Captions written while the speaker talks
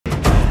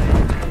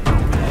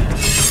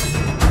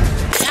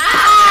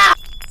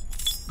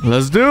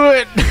Let's do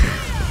it.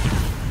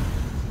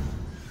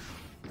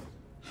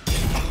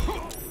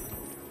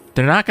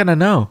 They're not gonna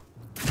know.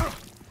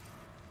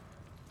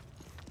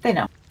 They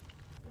know.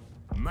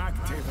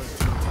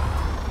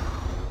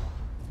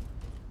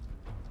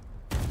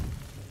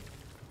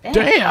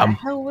 Damn. What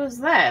the hell was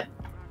that?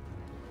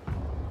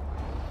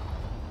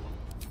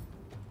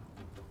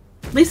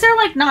 At least they're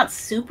like not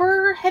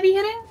super heavy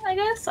hitting, I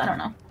guess. I don't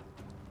know.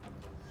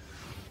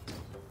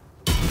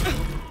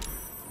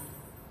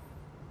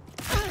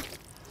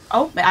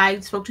 Oh, I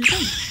spoke too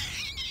soon.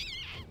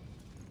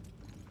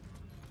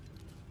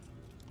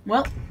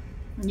 Well,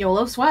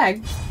 YOLO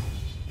swag.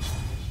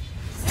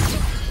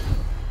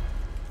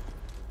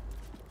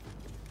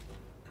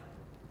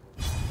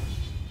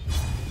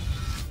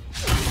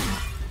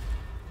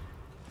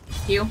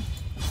 You.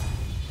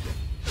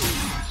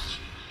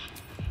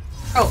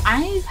 Oh,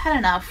 I've had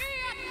enough.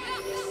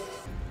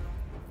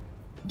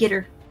 Get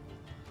her.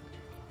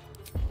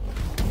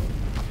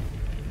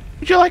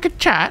 Would you like a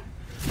chat?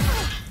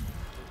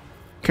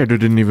 Character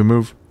didn't even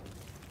move.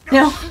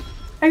 No,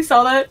 I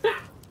saw that.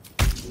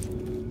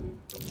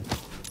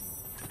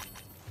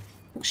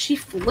 She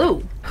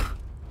flew.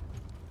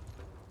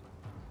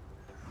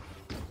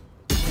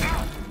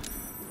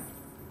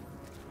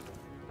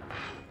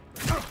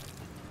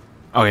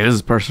 Okay, this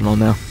is personal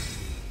now.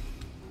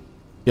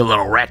 You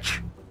little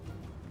wretch.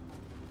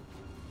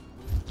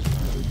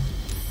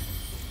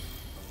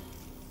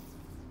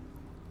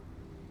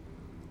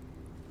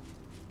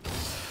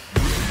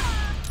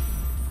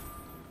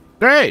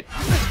 Great.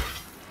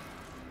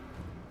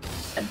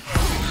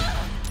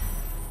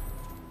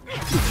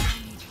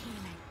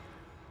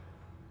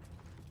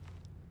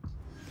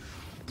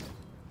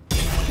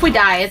 If we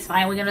die, it's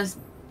fine. We can just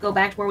go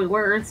back to where we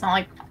were. It's not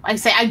like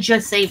I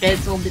just saved it,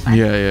 so we'll be fine.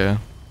 Yeah, yeah.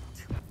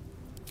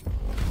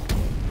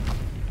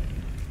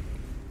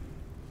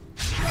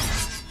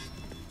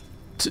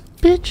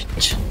 Bitch.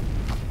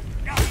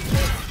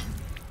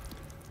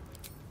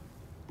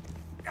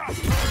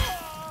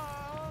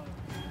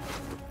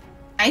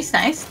 Nice,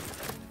 nice.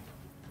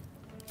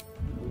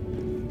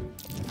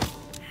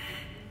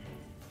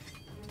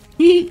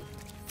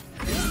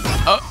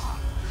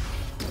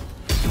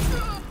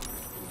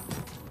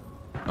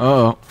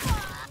 Uh-oh.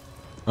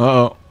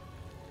 Uh-oh.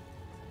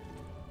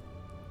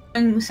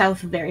 Going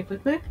south very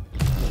quickly.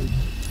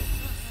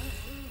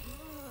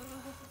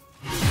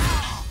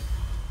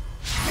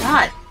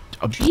 God.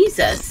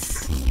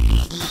 Jesus.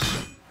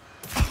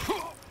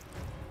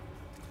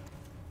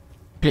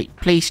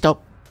 Please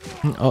stop.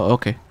 Oh,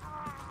 okay.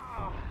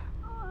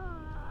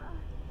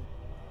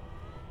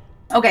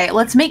 Okay,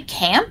 let's make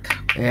camp.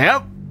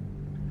 Yep.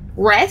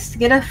 Rest,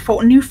 get a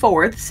new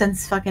fourth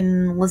since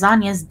fucking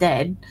lasagna's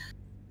dead.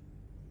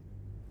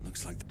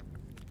 Looks like.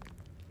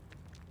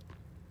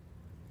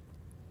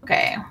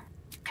 Okay.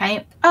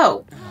 Camp.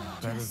 Oh,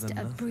 Just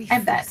a brief I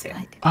have that too.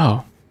 respite.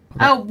 Oh.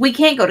 Oh, we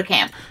can't go to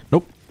camp.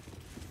 Nope.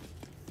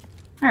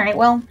 Alright,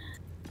 well.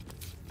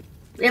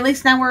 At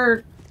least now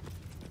we're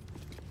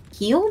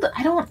healed?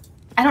 I don't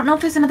know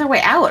if there's another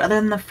way out other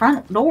than the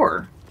front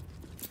door.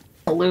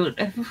 Loot.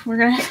 If we're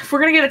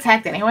gonna get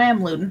attacked anyway,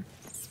 I'm looting.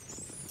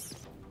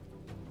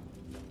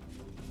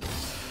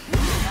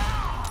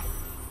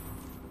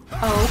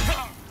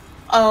 Oh.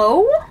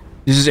 Oh?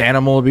 This is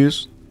animal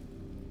abuse.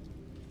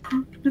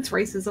 It's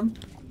racism.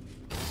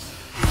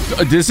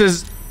 This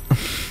is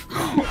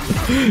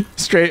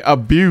straight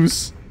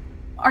abuse.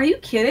 Are you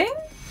kidding?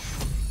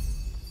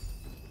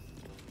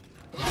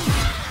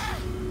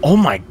 Oh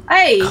my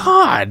Hey!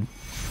 god.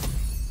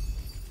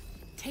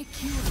 Take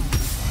you.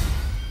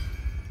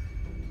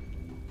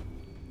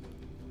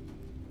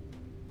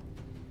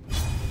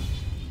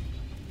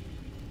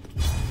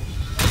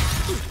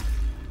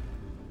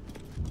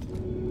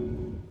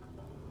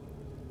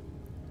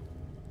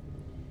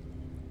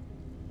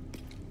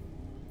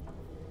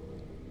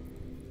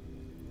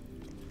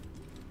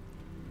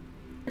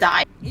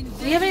 Die.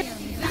 We have it.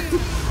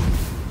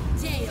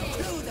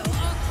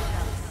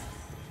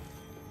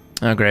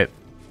 Oh, great.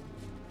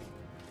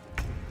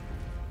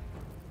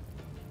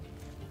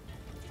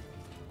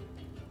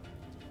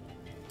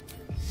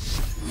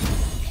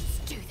 Let's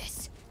do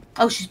this.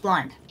 Oh, she's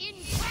blind.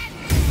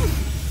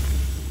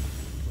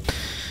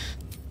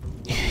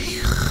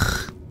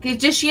 Okay,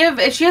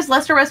 if she has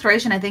lesser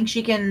restoration, I think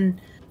she can.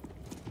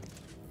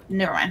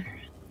 Never mind.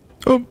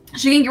 Oh.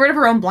 She can get rid of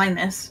her own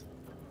blindness.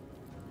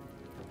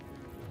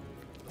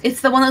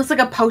 It's the one that looks like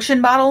a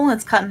potion bottle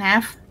that's cut in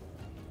half.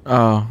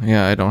 Oh,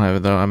 yeah, I don't have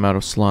it though. I'm out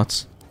of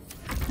slots.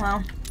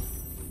 Well.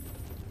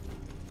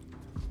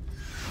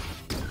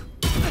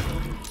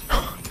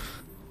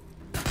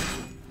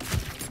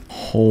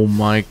 Oh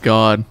my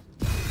god.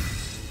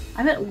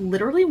 I'm at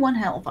literally 1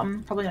 health.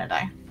 I'm probably gonna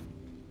die.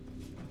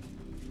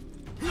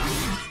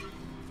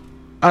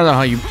 I don't know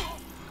how you...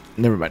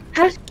 Never mind.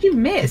 How did you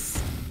miss?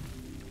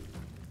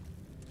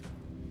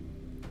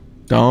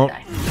 Don't.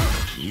 Die.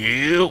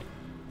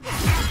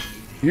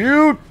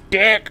 You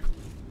dick.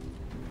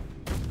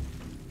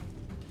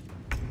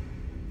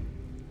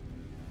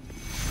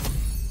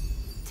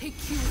 Take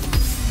you.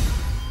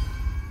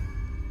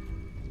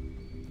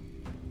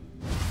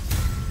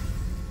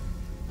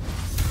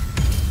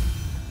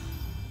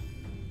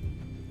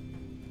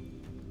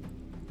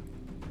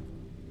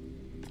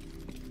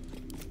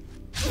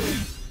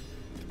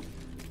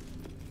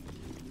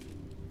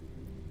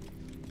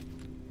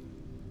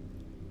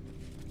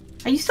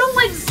 Are you still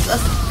like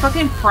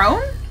fucking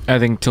prone? I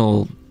think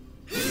till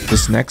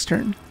this next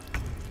turn.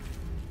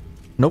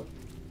 Nope.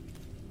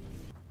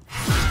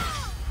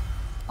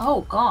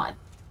 Oh god.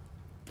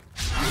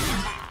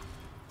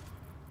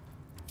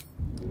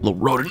 Little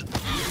rodent.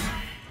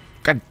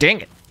 God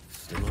dang it.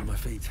 Still on my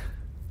feet.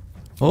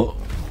 Oh.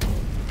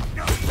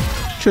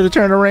 Should have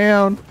turned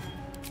around.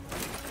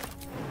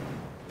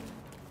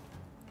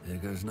 There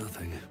goes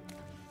nothing.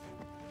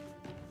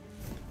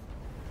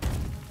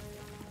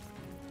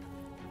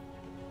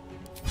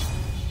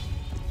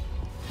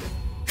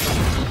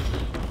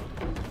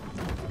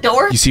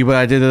 Door? You see what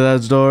I did to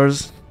those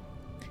doors?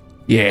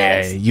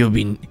 Yeah, Next.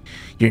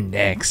 you're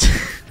next.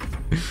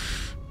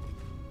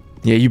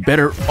 Yeah, you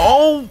better.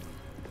 Oh!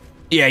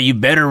 Yeah, you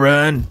better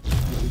run.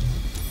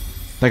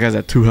 That guy's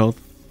at 2 health.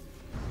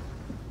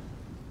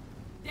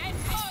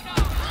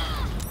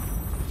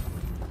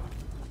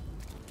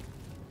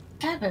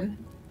 What happened?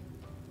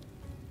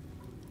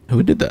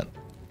 Who did that?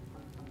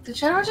 Did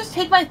Shadowheart just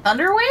take my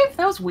Thunder Wave?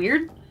 That was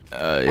weird.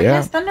 I Yeah.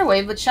 guess Thunder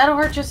Wave, but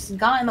Shadowheart just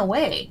got in the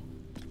way.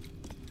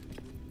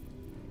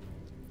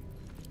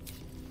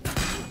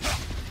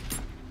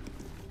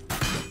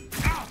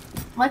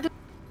 Like,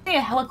 a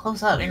hella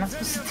close up. You're not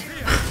supposed to.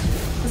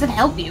 Doesn't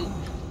help you.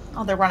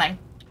 Oh, they're running.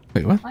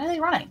 Wait, what? Why are they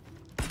running?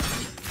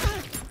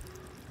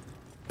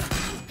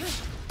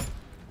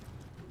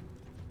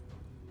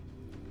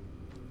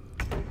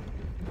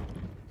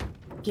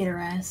 Get her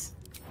ass.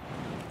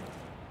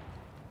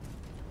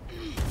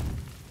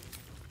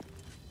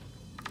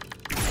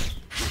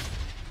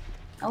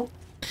 Oh,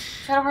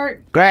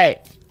 Shadowheart. Great.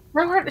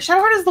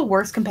 Shadowheart is the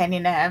worst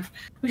companion to have.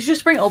 We should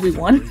just bring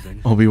Obi-Wan.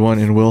 Breathing. Obi-Wan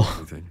and Will.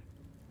 Breathing.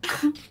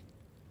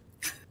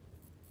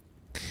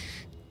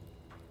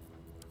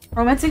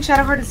 Romancing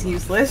Shadowheart is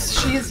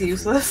useless. She is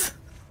useless.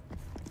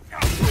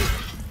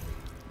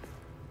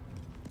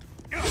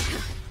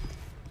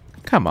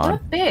 Come What a on.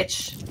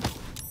 bitch.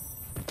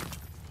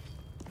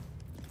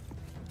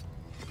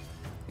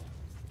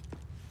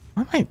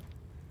 Why am I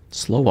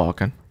slow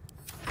walking?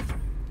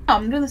 Oh,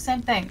 I'm doing the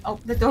same thing. Oh,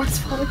 the door's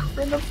falling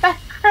over in the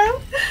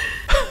background.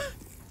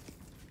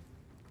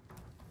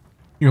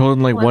 You're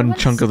holding like Well, one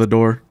everyone's- chunk of the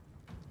door.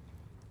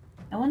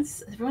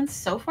 Everyone's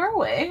so far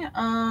away.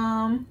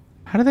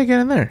 How did they get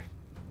in there?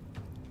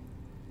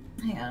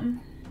 Hang on.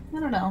 I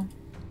don't know.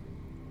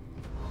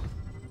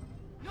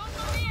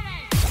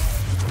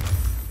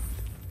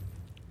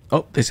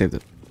 Oh, they saved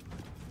it.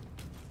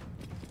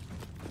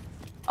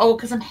 Oh,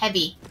 because I'm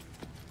heavy.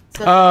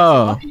 So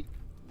Oh.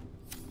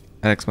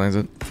 That explains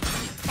it.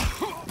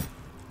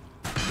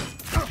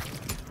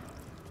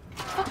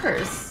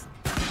 Fuckers.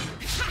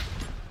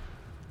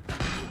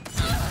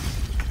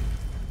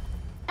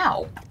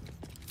 Ow.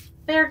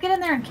 Bear, get in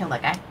there and kill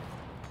that guy.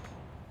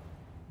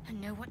 I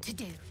know what to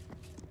do.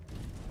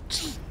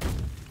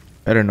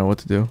 Better know what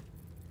to do.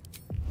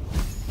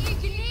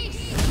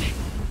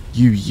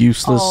 You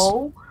useless.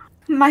 Oh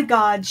my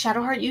god,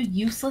 Shadowheart, you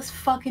useless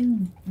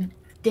fucking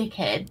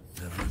dickhead.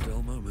 Never a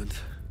dull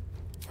moment.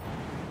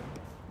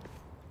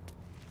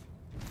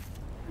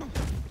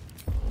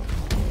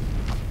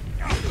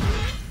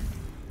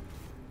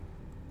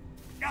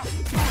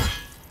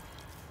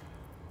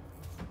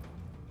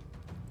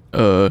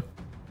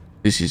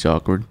 This is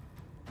awkward.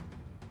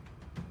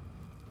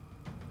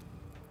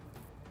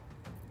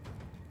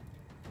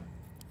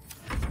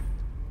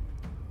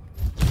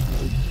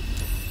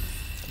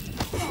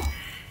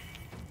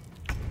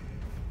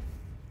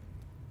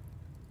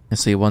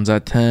 Let's see, one's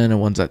at 10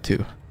 and one's at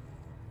 2.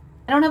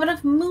 I don't have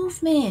enough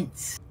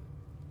movement.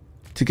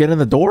 To get in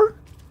the door?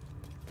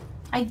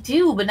 I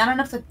do, but not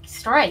enough to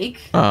strike.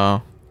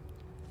 Oh.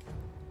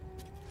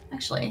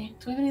 Actually,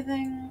 do we have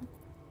anything?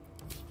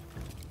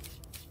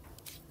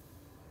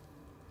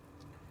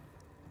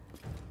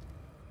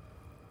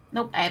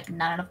 Nope, I have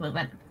not enough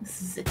movement.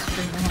 This is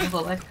extremely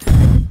homophobic.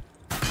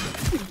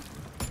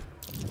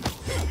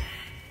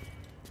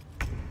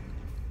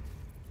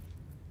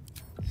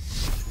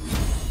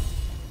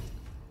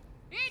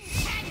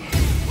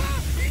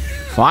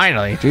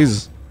 Finally,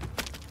 Jesus.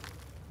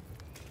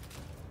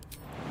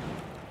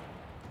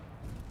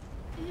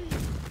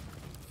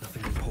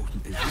 Nothing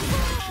important is.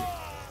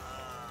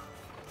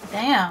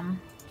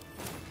 Damn.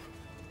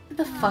 Get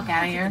the fuck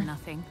out of here.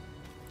 Nothing.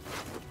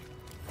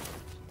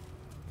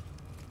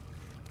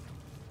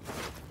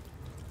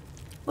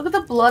 Look at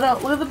the blood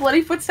out. Look at the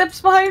bloody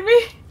footsteps behind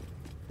me.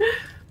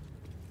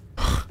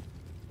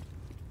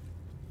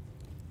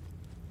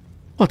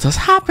 What has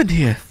happened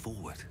here?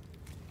 Forward.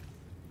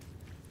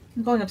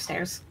 I'm going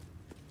upstairs.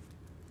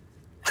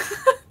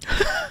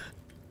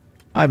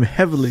 I'm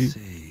heavily.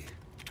 See.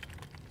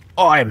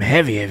 Oh, I'm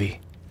heavy. Are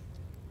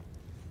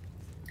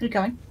you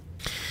coming?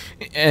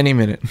 Any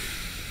minute.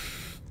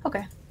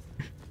 Okay.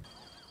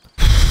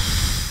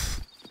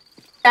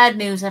 Bad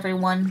news,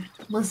 everyone.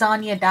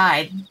 Lasagna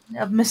died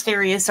of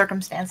mysterious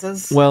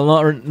circumstances. Well,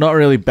 not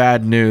really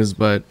bad news,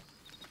 but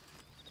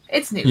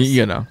It's news.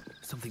 you know.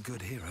 Something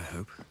good here, I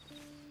hope.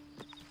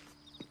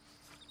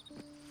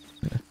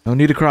 No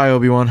need to cry,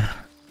 Obi-Wan.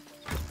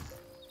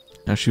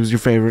 Now she was your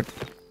favorite.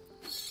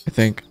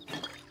 think.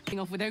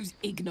 Off with those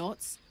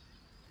ignots.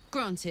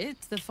 Granted,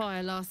 the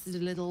fire lasted a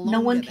little longer. No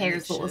one than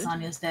cares it that should.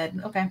 lasagna's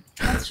dead. Okay,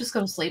 let's just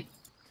go to sleep.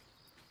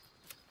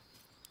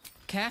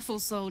 Careful,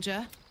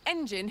 soldier.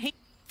 Engine heat.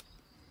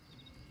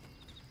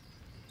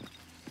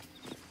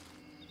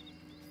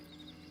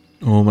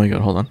 Oh my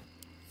god, hold on.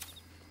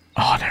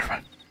 Oh, never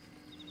mind.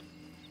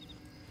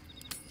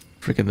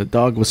 Freaking the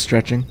dog was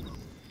stretching.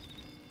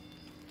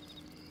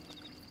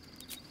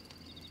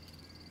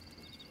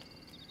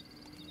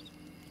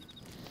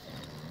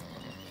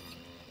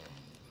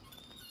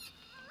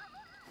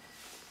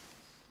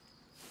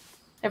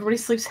 Everybody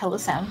sleeps hella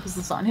sound because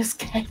lasagna's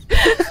gay.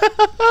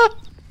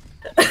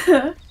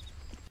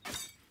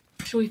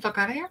 Should we fuck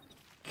out of here?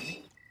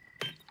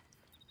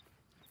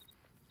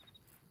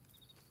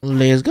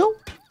 Let's go.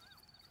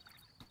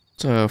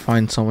 So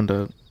find someone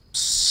to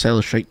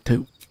sell straight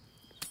to.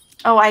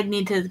 Oh, I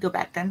need to go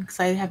back then because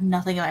I have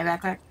nothing in my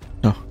backpack.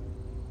 No.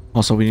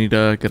 Also, we need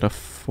to get a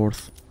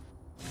fourth.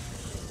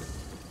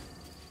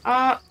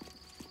 Oh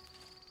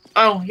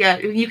yeah,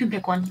 you can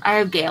pick one. I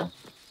have Gale.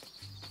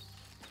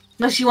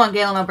 Unless you want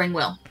Gale, and I'll bring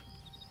Will.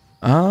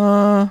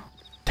 Dang,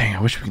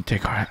 I wish we could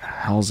take our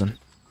Halzen.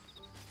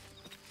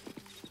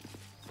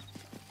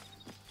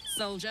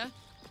 Soldier.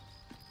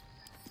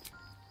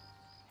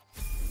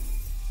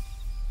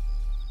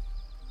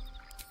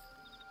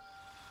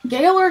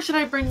 Gale, or should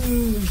I bring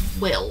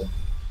Will?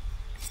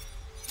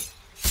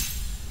 I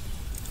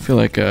feel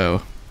like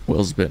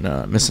Will's been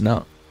missing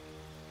out.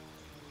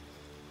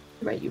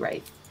 You're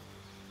right.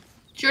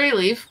 Did you already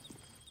leave?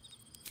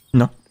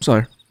 No,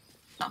 sorry.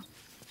 Oh.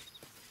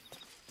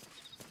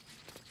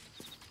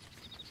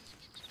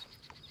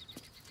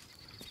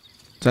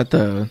 Is that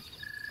the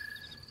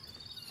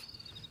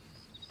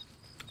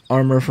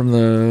armor from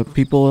the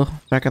people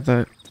back at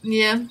the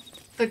Yeah,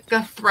 the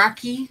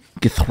Guthraki.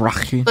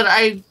 Githraki? But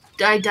I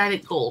dyed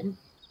it gold.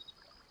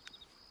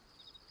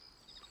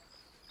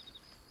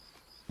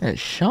 It's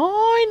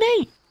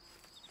shiny.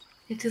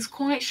 It is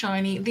quite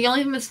shiny. The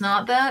only thing that's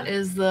not that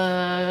is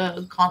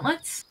the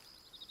gauntlets.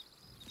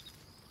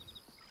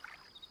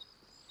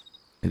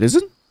 It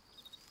isn't?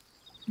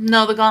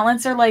 No, the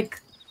gauntlets are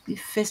like the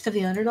Fist of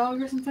the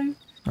Underdog or something.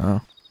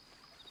 Oh.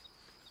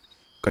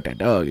 Got that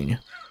dog in you.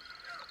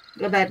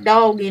 Got that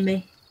dog in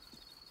me.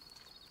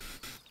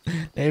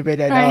 Hey,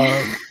 that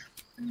Right.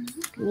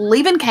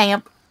 Leaving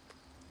camp.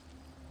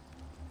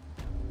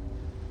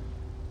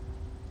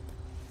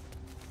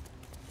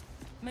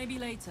 Maybe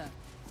later.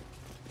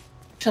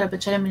 Shut up,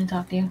 bitch. I didn't mean to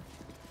talk to you.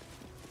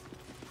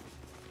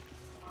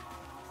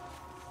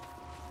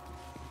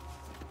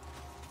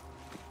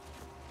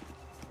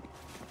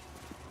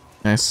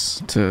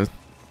 Nice to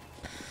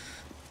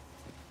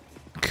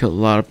kill a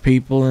lot of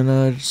people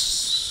and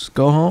just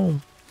go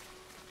home.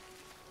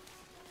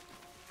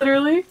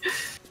 Literally.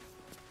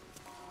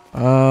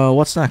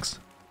 What's next?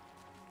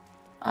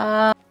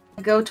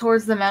 Go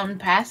towards the mountain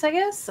pass, I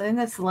guess? I think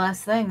that's the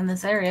last thing in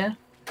this area.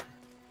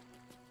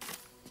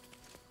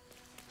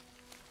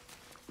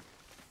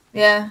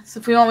 Yeah, so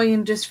if we want, we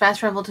can just fast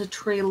travel to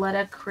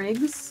Treletta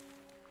Craigs.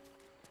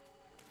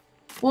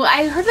 Well,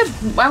 I heard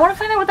I want to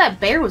find out what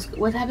that bear was.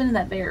 What happened to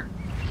that bear?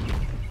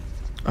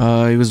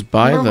 He was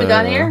by Remember the... when we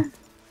got here?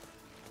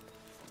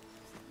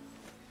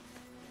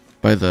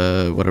 By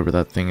the... whatever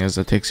that thing is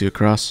that takes you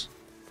across.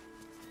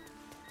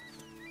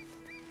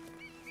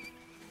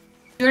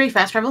 You already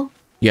fast travel?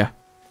 Yeah.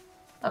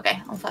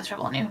 Okay, I'll fast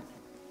travel on you.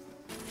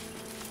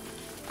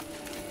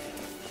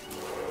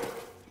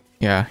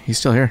 Yeah, he's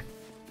still here.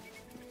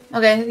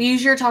 Okay,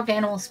 use your talk to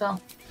animal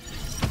spell.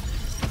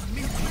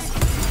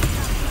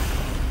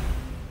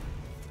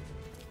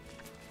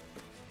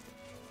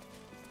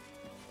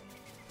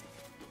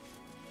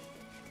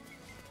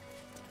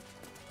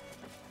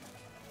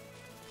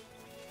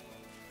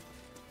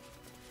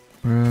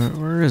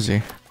 Where is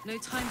he? No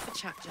time for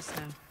chat just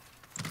now.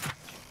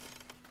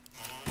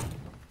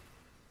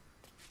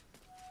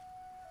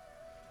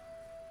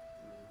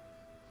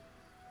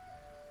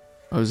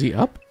 Oh, is he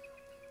up?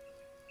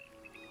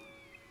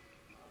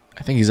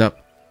 I think he's up.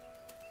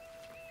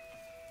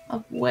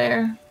 Up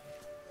where?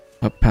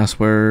 Up past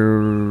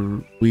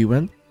where we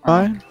went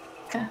by.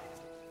 Okay.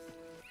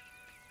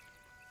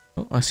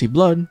 Oh, I see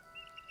blood.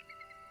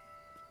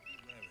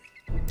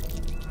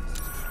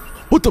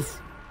 What the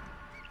f-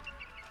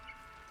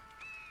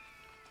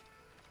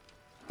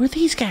 Who are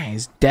these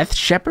guys? Death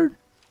Shepherd?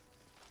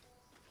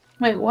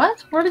 Wait,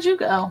 what? Where did you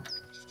go?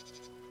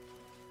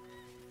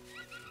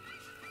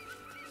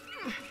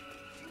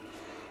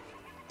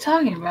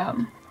 Talking about?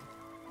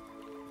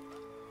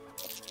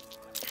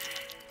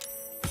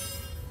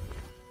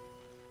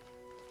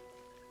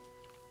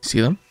 See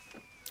them?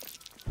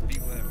 Be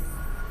wary.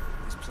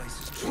 This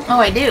place is tricky. Oh,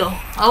 I do.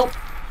 Oh,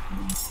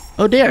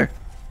 Oh dear.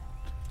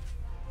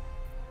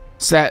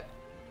 It's that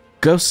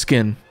ghost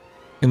skin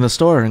in the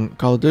store in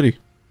Call of Duty.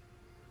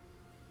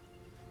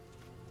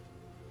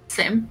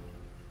 same.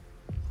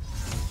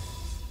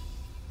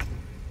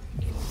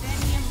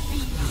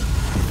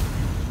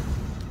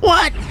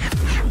 What?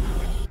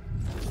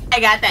 I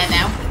got that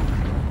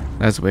now.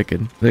 That's wicked.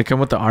 Did they come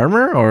with the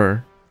armor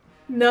or?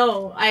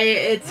 No,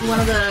 it's one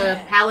of the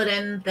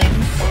paladin things.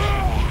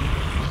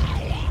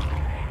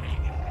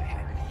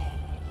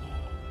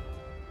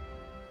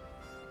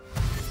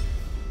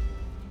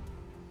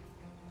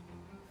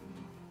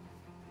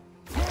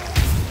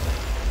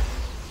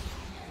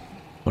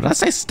 What did I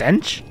say?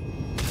 Stench?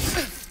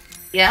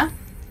 Yeah.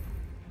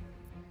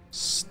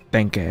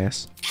 Stank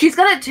ass. She's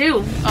got it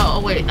too. Oh,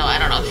 wait, no, I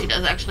don't know if she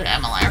does actually.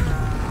 I'm a liar.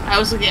 I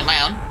was looking at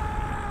my own.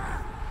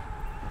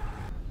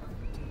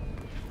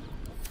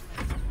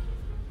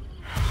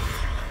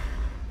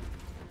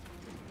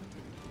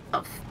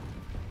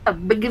 A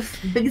biggest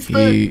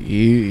foot.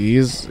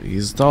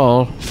 He's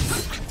tall.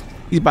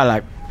 He's about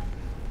like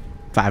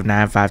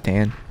 5'9",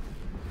 5'10".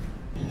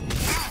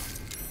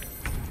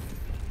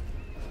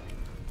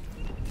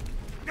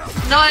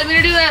 No, I didn't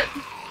mean to do that.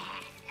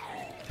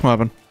 What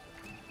happened?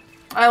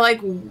 I like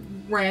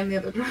ran the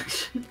other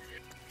direction.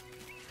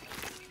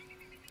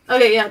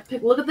 Okay, yeah.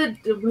 Look at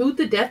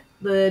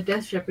the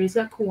death shepherd. He's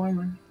got cool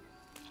armor.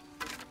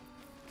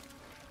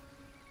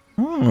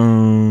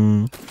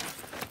 Hmm.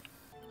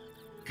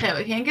 Okay,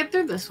 we can't get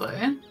through this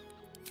way.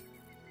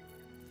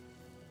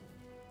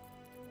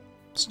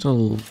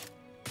 Still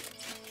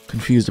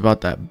confused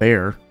about that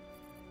bear.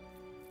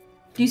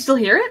 Do you still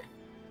hear it?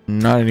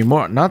 Not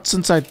anymore. Not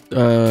since I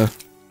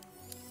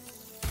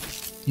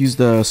used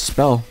the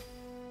spell.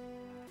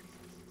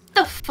 What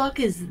the fuck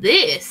is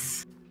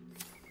this?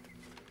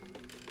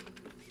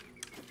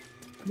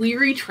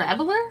 Weary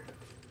traveler?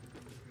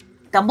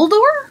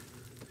 Dumbledore?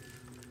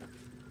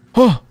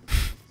 Oh,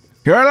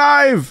 you're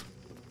alive!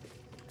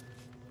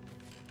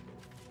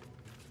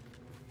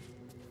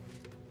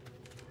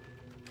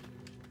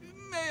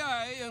 May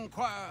I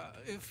inquire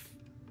if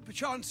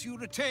perchance you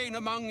retain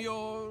among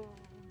your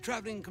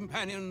traveling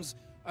companions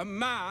a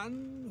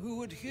man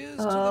who adheres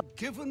to the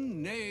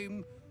given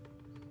name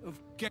of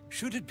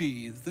Should it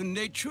be the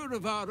nature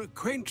of our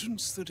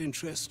acquaintance that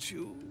interests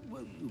you?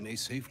 Well, you may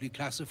safely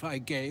classify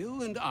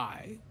Gale and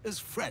I as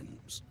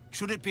friends.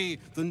 Should it be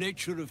the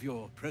nature of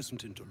your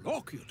present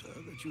interlocutor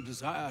that you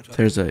desire to...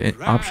 There's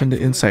an option to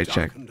insight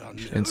check.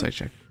 Insight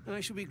check.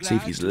 See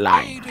if he's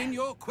lying.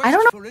 I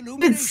don't know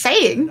what it's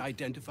saying.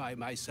 Identify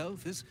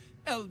myself as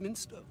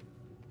Elminster.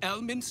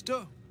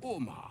 Elminster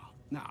Armour.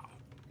 Now,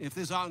 if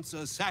this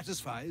answer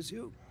satisfies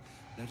you,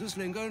 let us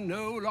linger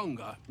no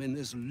longer in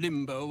this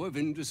limbo of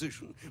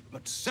indecision,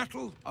 but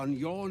settle on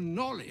your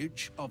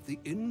knowledge of the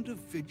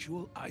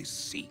individual I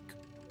seek.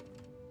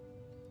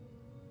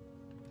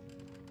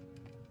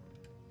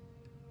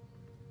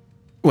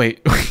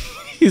 Wait,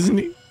 isn't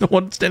he the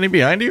one standing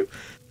behind you?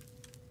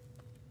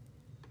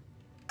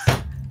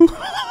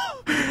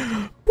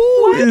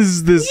 Who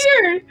is this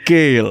Weird.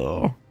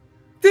 Gale?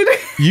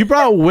 You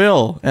brought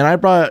Will, and I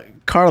brought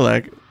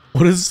Karlak.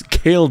 What is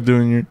Gale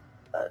doing here?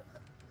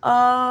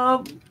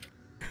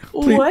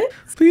 Please, What?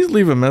 Please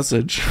leave a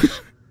message.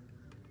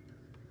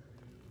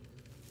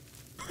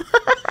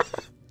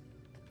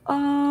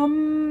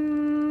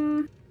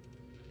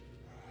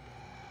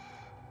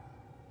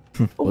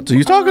 What's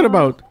he talking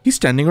about? He's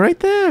standing right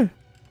there.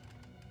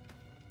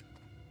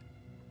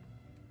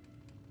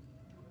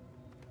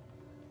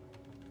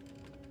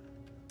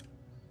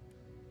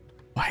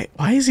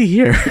 Why is he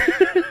here?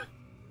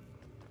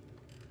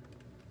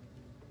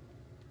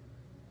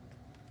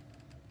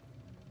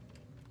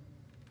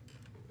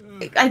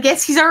 I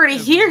guess he's already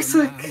here,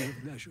 so...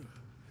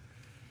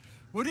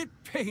 Would it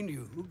pain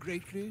you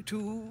greatly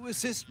to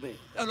assist me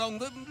along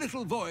the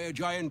little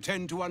voyage I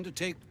intend to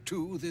undertake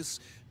to this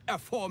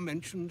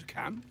aforementioned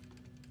camp?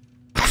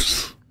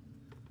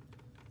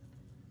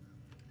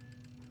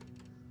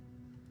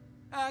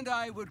 And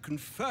I would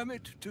confirm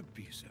it to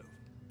be so.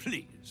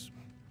 Please.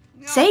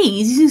 Say,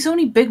 he's using so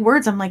many big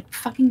words, I'm like,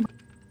 fucking...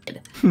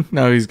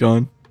 Now he's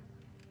gone.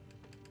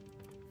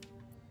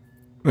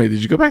 Wait,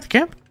 did you go back to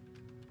camp?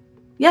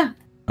 Yeah.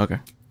 Okay.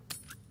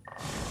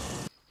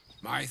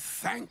 My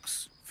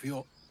thanks for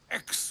your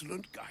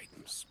excellent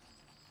guidance.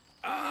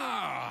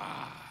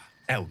 Ah,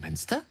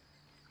 Elminster?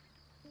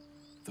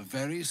 the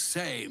very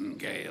same,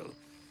 Gale.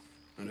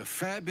 And a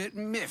fair bit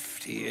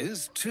miffed he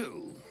is,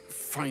 too,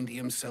 finding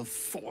himself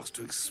forced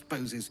to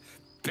expose his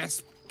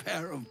best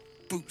pair of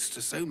boots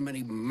to so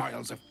many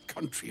miles of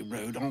country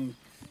road on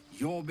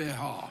your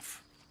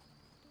behalf.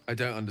 I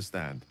don't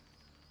understand.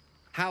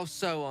 How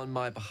so on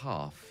my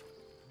behalf?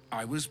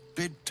 I was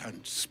bid to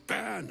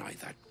spare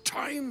neither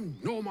time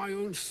nor my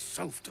own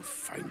self to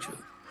find you.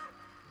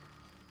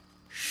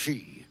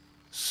 She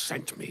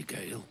sent me,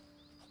 Gale.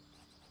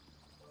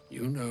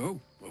 You know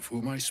of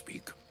whom I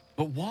speak.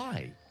 But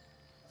why?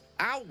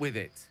 Out with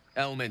it,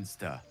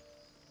 Elminster.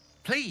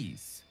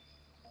 Please.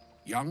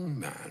 Young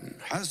man,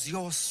 has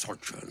your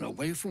sojourn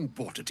away from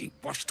Waterdeep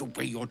washed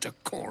away your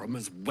decorum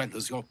as well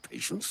as your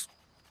patience?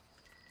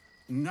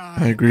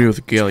 I agree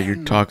with Gale,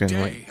 you're talking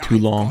like too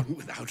long.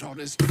 Without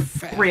honest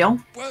fare, Real.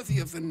 worthy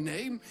of the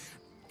name,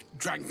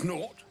 drank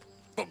naught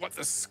but what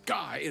the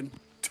sky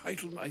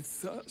entitled my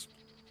thirst.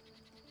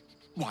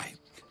 Why,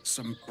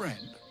 some bread,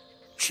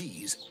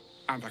 cheese,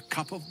 and a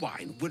cup of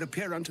wine would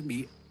appear unto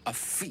me a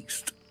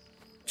feast.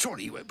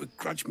 Surely you won't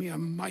begrudge me a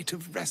mite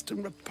of rest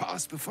and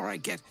repast before I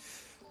get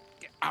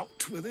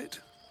out with it.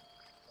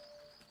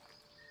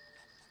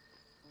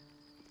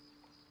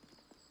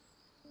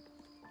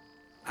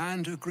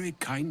 And a great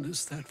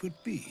kindness that would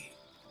be.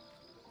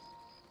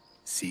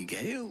 See,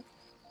 Gale,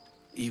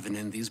 even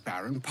in these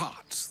barren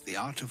parts, the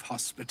art of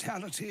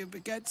hospitality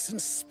begets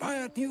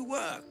inspired new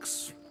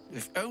works,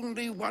 if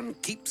only one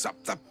keeps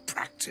up the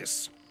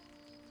practice.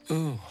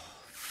 Oh,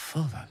 for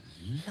the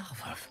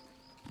love of...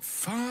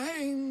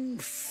 Fine,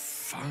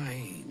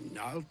 fine.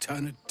 I'll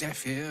turn a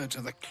deaf ear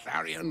to the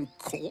clarion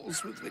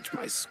calls with which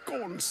my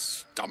scorned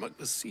stomach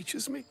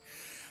beseeches me.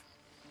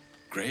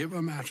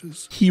 Graver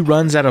matters. He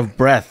runs out of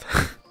breath.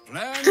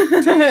 Plenty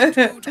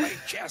to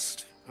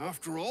digest,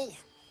 after all.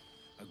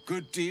 A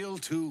good deal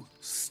to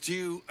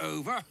stew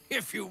over,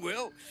 if you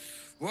will.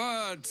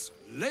 Words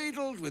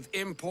ladled with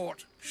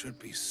import should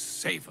be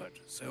savored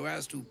so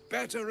as to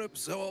better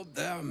absorb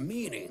their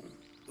meaning.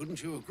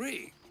 Wouldn't you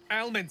agree?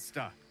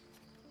 Elminster.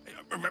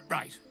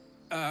 Right.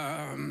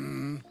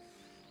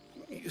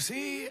 You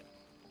see,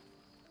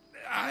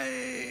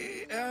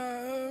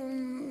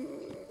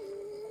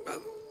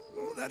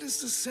 that is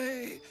to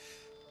say,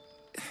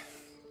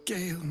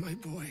 Gale, my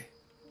boy,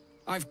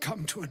 I've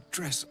come to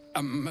address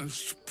a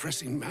most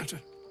pressing matter.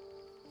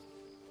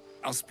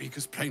 I'll speak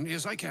as plainly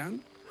as I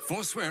can,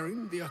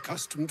 forswearing the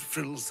accustomed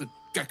frills that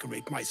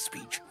decorate my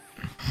speech.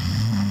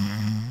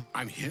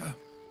 I'm here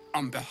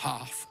on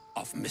behalf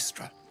of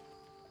Mystra.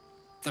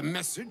 The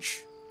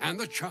message and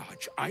the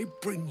charge I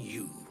bring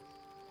you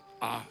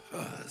are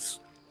hers.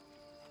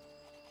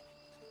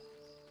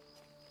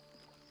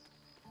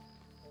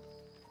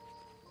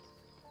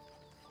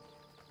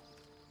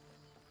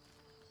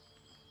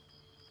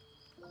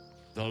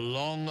 The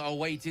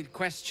long-awaited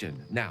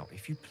question. Now,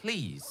 if you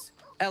please,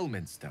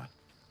 Elminster,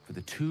 for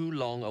the too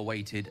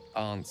long-awaited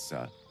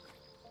answer.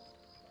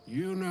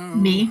 You know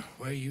Me?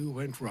 where you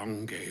went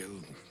wrong, Gale.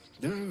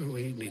 No,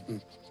 we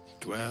needn't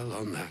dwell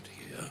on that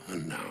here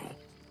and now.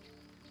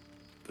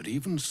 But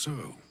even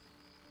so,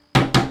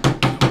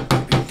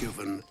 you'll be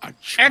given a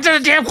chance. Answer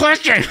the damn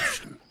question!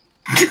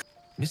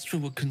 Mystra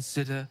would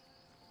consider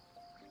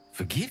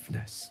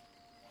forgiveness.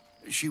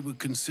 She would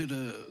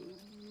consider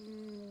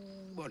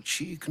what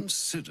she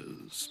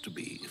considers to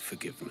be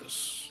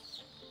forgiveness.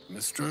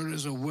 Mystra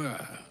is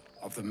aware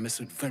of the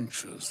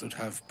misadventures that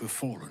have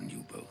befallen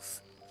you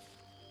both.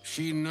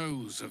 She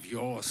knows of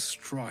your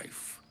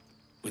strife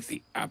with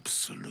the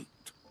Absolute,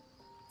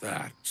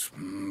 that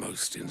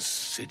most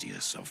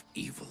insidious of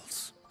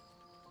evils.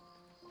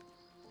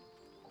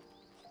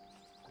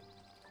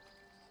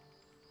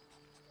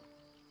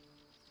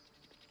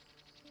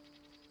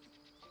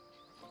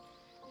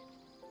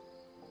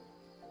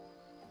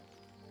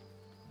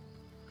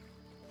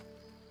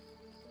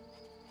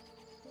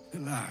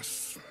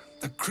 Alas,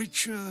 the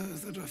creature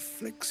that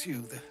afflicts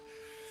you, the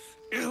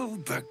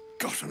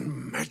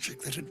ill-begotten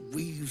magic that it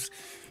weaves,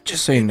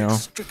 Just say no.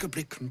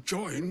 inextricably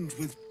conjoined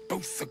with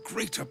both the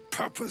greater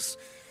purpose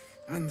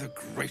and the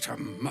greater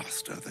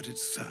master that it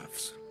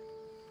serves.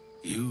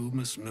 You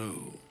must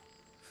know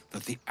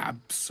that the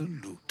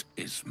Absolute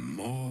is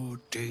more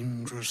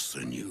dangerous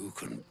than you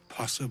can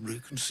possibly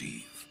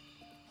conceive.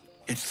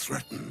 It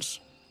threatens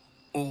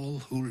all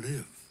who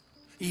live,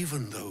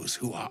 even those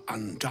who are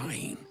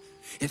undying.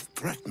 It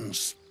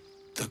threatens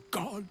the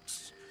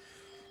gods,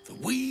 the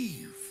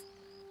weave,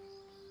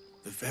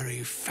 the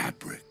very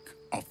fabric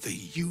of the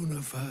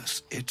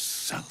universe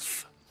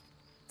itself.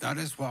 That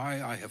is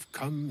why I have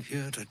come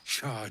here to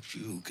charge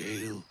you,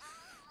 Gale,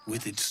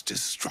 with its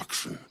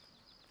destruction.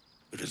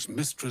 It is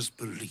Mystra's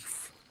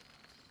belief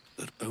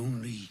that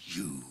only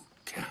you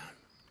can.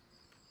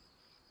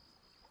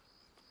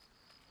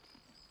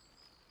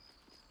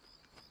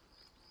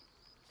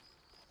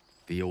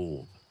 The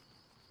orb.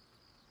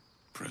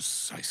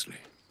 Precisely.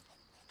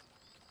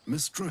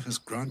 Mystra has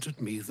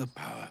granted me the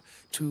power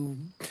to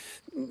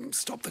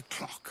stop the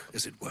clock,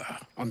 as it were,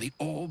 on the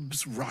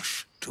orb's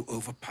rush to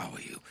overpower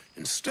you.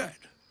 Instead,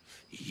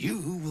 you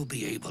will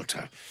be able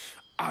to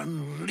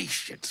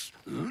unleash its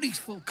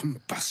lethal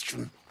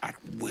combustion at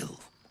will.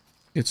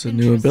 It's a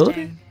new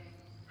ability? Interesting.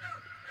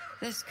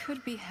 This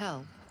could be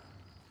help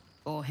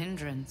or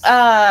hindrance.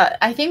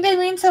 I think they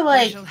mean to We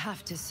like shall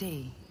have to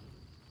see.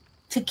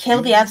 to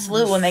kill the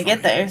Absolute when they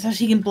get there, so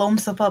she can blow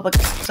himself up like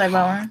Cyber.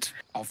 Part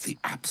of the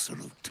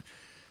Absolute.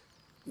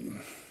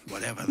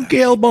 Whatever that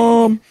Gale may be.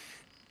 bomb!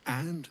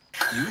 And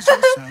use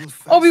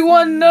yourself as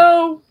Obi-Wan, the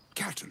no!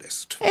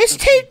 catalyst. It's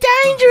that too will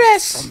burn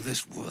dangerous! From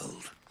this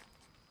world.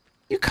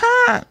 You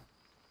can't!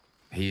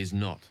 He is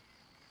not.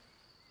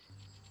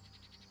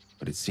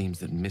 But it seems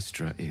that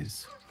Mystra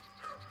is.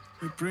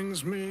 It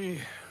brings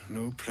me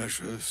no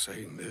pleasure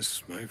saying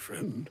this, my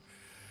friend.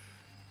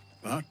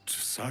 But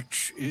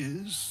such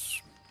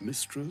is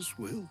Mystra's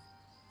will.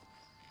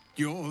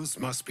 Yours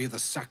must be the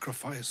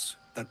sacrifice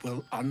that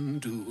will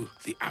undo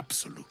the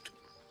Absolute.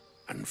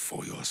 And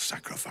for your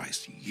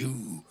sacrifice,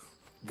 you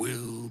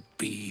will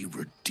be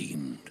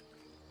redeemed.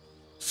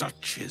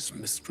 Such is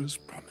Mystra's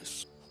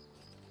promise.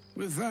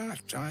 With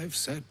that, I've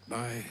said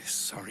my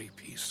sorry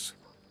piece,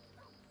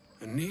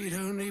 and need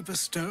only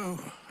bestow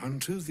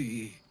unto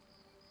thee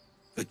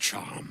the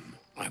charm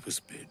I was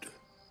bid.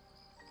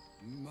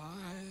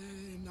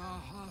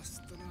 Mina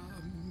hastra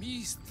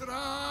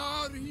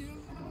mistrarium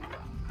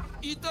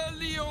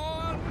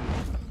Italion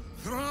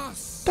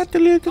thrust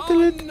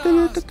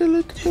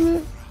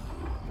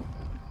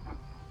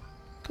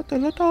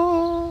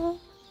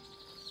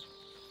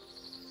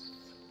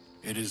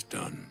It is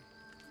done.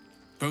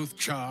 Both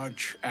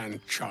charge and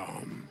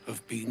charm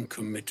have been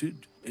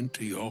committed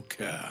into your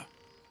care.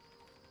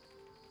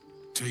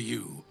 To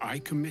you, I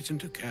commit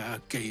into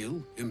care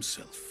Gale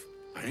himself.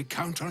 I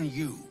count on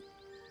you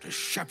to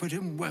shepherd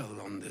him well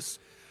on this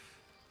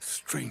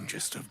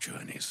strangest of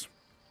journeys.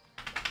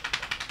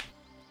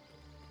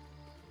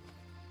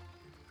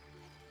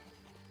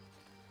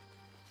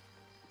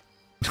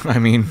 I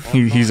mean,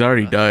 he's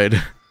already died.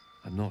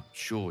 I'm not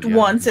sure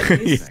Once at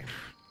least.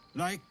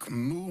 Like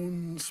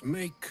moons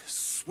make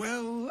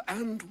swell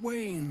and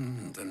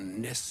wane the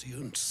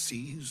nescient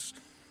seas,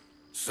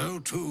 so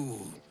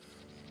too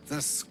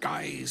the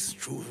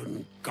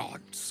skies-strewn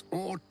gods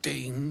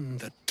ordain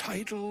the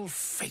tidal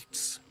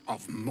fates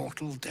of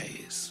mortal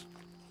days.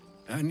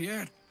 And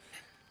yet,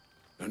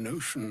 an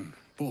ocean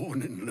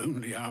born in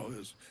lonely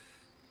hours,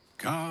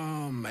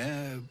 come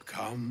ebb,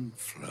 come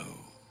flow,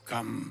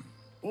 come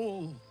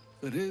all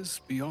that is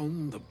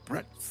beyond the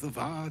breadth of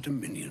our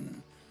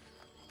dominion.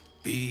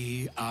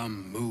 Be a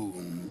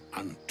moon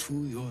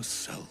unto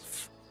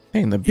yourself.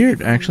 Hey, and the beard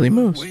Even actually the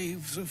moves.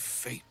 Waves of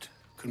fate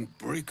can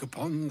break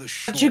upon the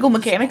shores Jiggle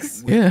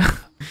mechanics? of will. Yeah.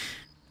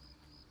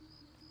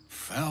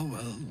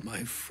 Farewell,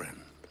 my friend.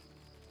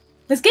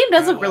 This game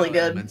does look really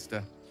Farewell, good.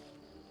 Elminster.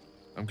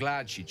 I'm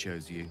glad she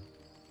chose you.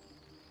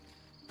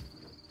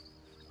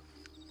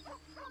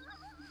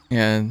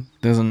 Yeah,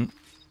 it doesn't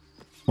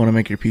want to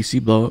make your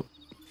PC blow up.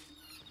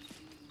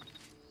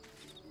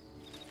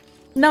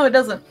 No, it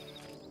doesn't.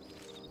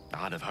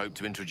 I'd have hoped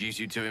to introduce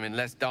you to him in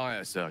less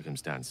dire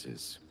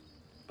circumstances.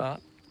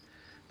 But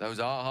those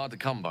are hard to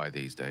come by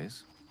these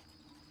days.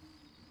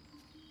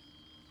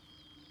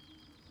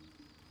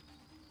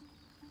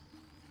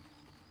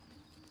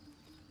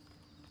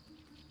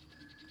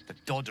 The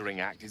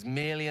Doddering Act is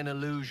merely an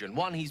illusion,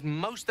 one he's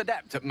most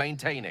adept at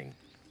maintaining.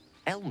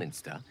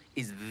 Elminster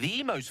is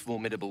the most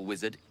formidable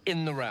wizard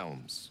in the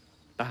realms.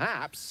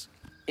 Perhaps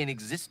in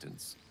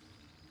existence.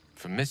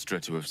 For Mystra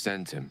to have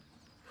sent him,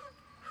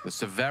 the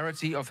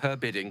severity of her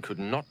bidding could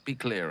not be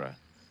clearer,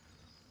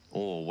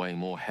 or weigh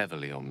more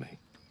heavily on me.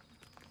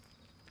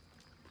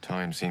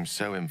 Time seems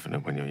so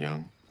infinite when you're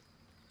young.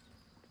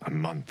 A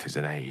month is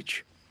an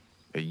age.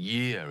 A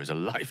year is a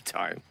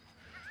lifetime.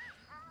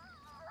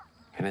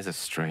 It is a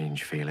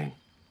strange feeling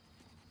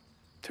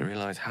to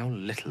realize how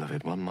little of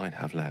it one might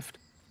have left.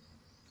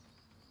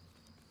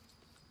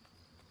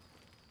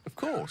 Of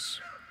course,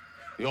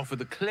 we offer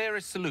the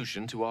clearest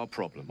solution to our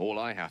problem. All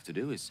I have to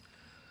do is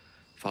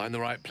find the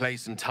right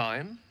place and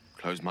time,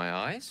 close my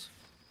eyes,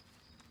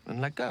 and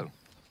let go.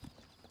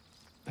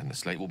 Then the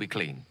slate will be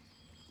clean.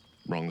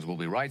 Wrongs will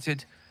be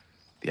righted,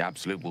 the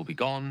absolute will be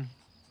gone,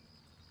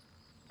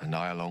 and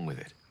I along with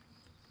it.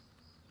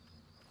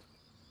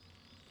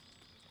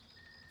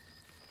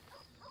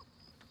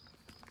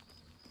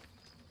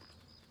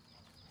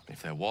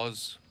 If there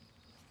was,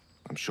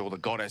 I'm sure the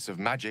goddess of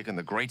magic and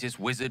the greatest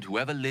wizard who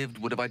ever lived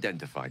would have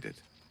identified it.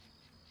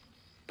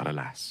 But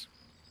alas,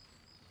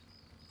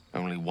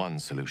 only one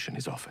solution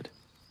is offered.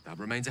 That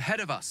remains ahead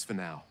of us for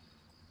now.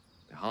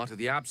 The heart of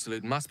the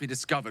Absolute must be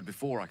discovered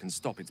before I can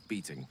stop its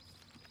beating.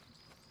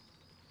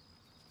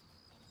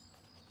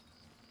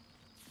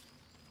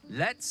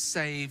 Let's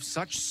save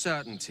such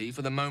certainty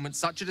for the moment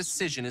such a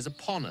decision is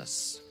upon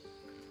us.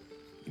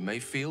 You may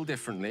feel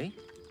differently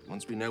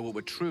once we know what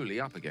we're truly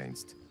up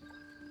against.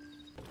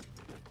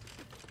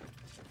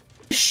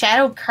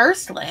 Shadow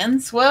Cursed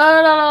Lands? What?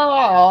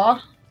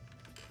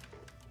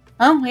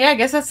 Oh, yeah, I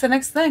guess that's the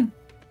next thing.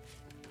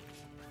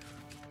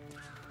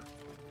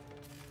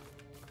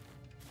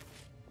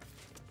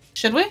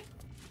 Should we?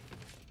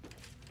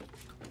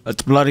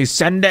 Let's bloody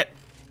send it.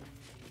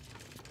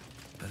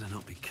 Better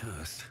not be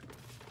cursed.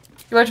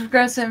 You want to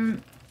progress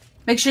him.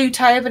 Make sure you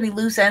tie up any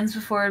loose ends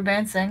before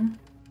advancing.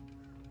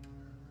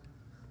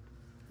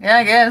 Yeah,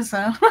 I guess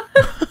so.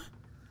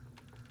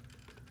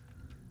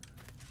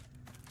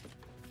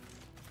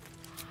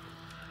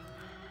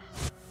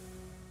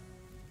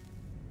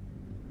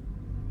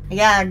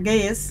 Yeah, I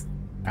guess.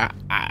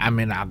 I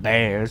mean, I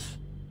guess.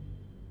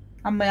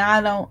 I mean,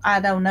 I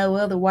don't know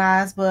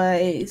otherwise, but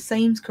it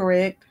seems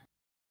correct.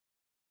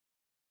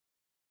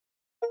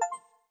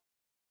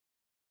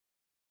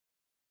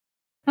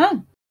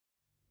 Oh,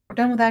 we're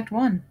done with Act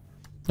 1.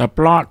 The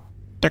plot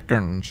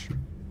thickens.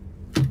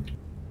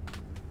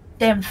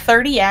 Damn,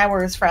 30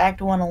 hours for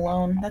Act 1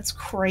 alone. That's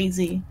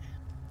crazy.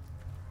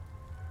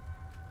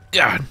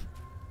 Yeah.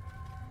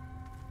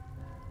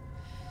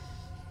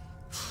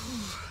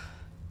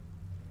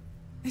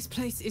 This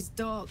place is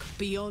dark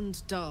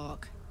beyond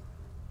dark.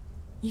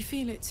 You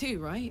feel it too,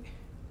 right?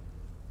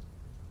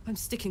 I'm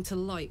sticking to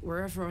light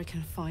wherever I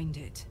can find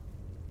it.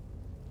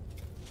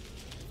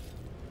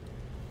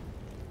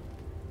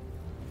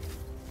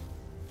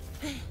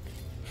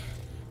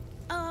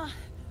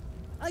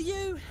 Are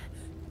you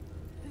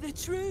the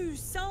true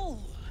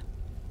soul?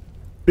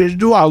 Bitch,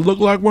 do I look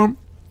like one?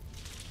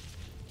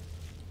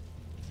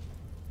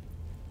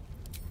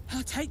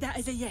 I'll take that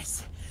as a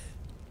yes.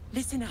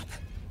 Listen up.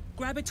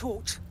 Grab a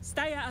torch,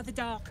 stay out of the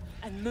dark,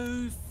 and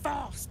move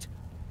fast.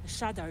 The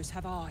shadows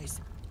have eyes.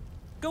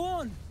 Go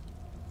on.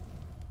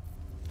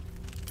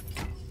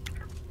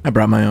 I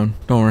brought my own.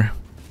 Don't worry.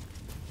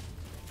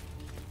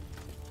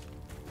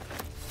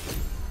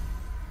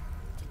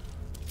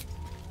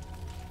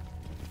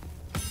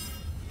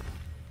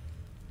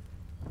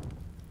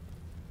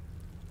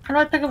 How do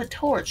I pick up a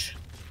torch?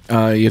 You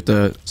have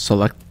to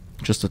select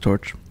just a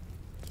torch.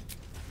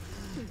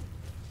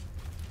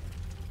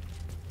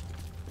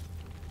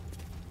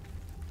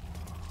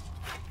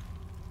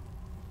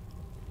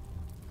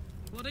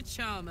 What a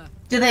charmer.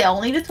 Do they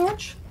all need a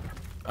torch?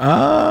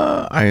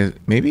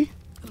 Maybe?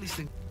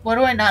 Why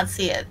do I not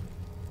see it?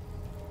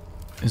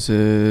 Is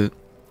it?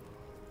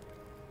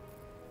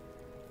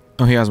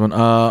 Oh, he has one.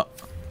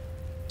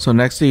 So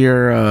next to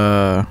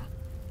your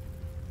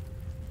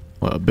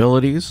what,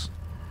 abilities,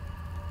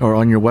 or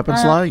on your weapon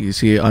slot, you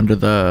see it under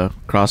the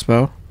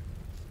crossbow.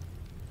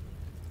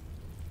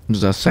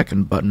 There's a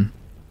second button.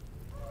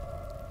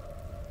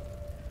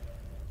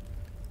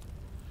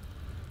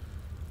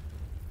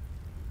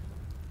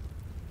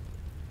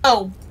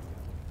 Oh.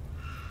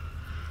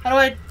 How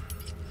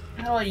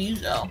do I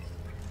use it?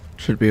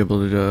 Should be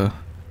able to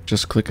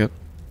just click it.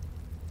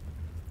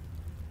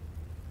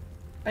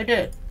 I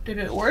did. Did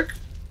it work?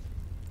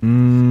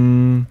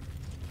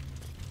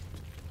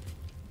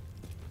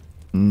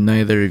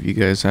 Neither of you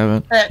guys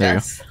have it. There you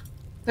go.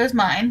 There's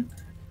mine.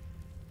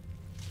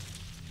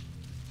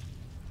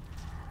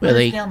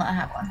 Willie. Will not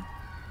have one.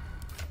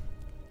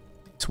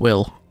 It's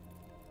Will.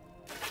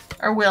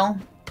 Or Will.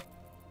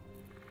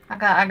 I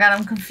got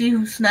him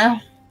confused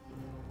now.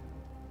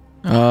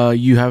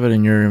 You have it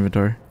in your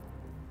inventory.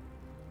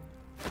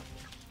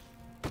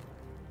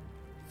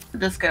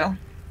 Just go.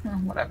 Oh,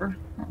 whatever.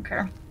 I don't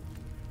care.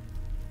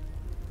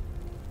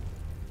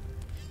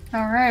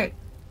 Alright.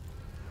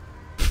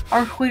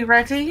 Are we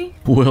ready?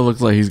 Will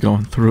looks like he's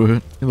going through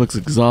it. He looks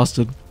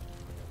exhausted.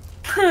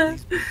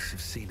 These books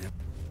have seen it.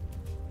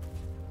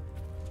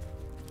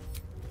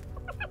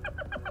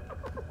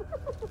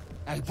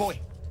 Hey, boy.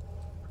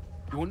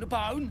 You want the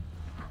bone?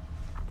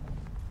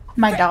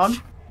 My dog.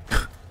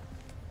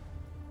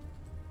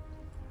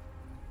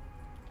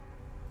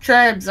 Should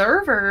I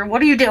observe, or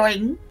what are you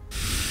doing?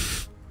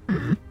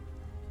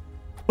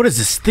 What is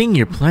this thing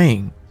you're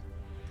playing?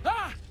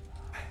 Ah!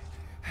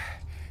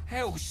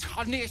 Hells,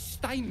 I near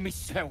stained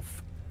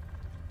myself.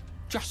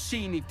 Just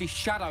seeing if this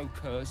shadow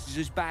curse is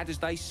as bad as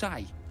they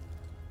say.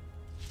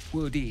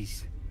 Word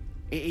is,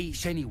 it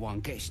eats anyone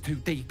gets too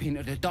deep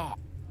into the dark.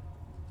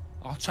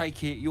 I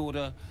take it you're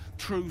the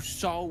true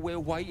soul we're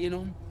waiting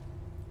on?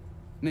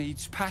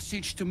 Needs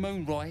passage to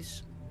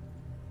Moonrise?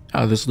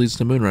 This leads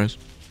to Moonrise.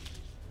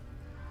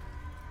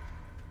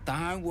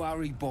 Don't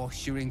worry,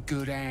 boss, you're in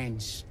good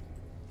hands.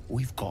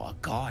 We've got a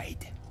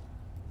guide.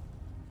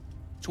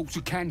 Talk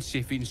to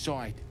Kansif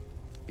inside.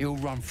 He'll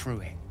run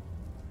through it.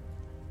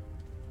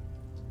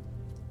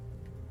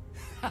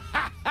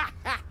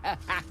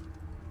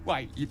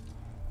 Wait,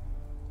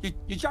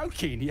 you're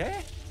joking,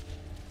 yeah?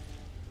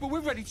 But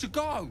we're ready to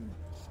go.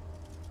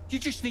 You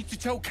just need to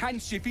tell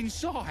Kansif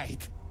inside.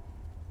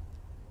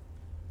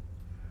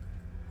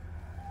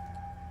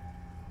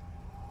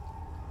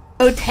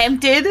 Oh,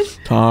 tempted?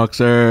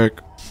 Toxic.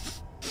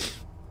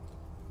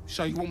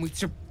 So you want me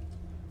to...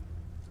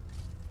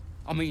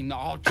 I mean,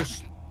 I'll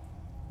just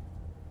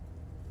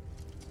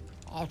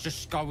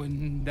go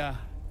and,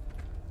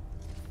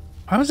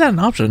 How is that an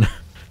option?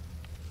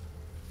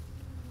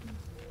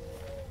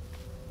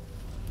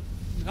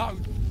 No!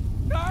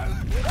 No!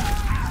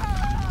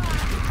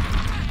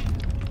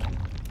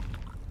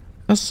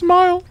 A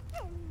smile.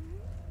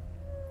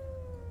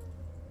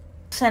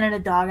 Sending a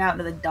dog out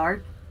into the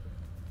dark.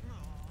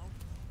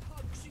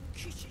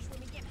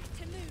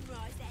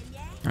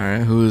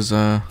 Alright, who's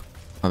oh,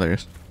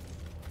 there's.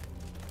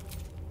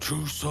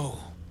 True soul.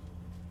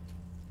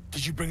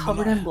 Did you bring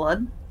Covered the in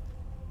blood.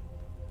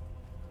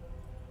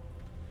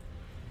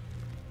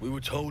 We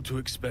were told to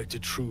expect a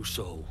true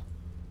soul.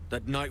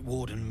 That Night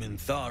Warden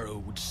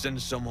Minthara would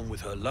send someone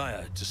with her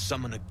lyre to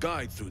summon a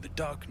guide through the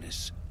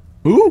darkness.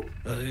 Who?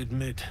 I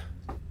admit,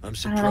 I'm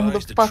I don't know who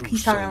the surprised the fuck true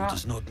he's soul talking about.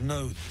 does not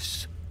know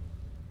this.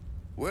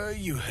 Where are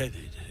you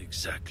headed,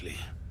 exactly?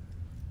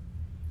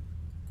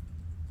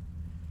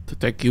 To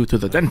take you to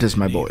the dentist,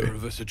 my boy. Neither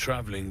of us are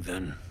traveling,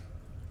 then.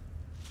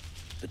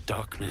 The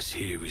darkness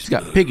here is He's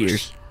got pig murderous.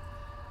 ears.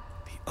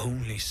 The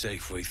only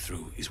safe way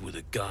through is with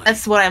a guide.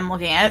 That's what I'm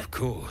looking at. Of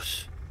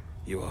course.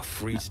 You are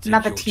free to take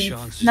Not the your teeth.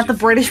 chances Not the if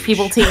you British wish.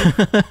 people teeth.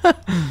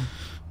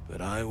 But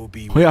I will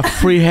be We have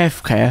free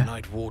healthcare.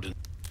 Night Warden.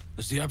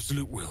 As the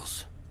absolute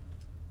wills.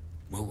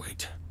 We'll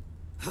wait.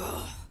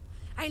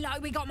 Ain't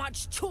like we got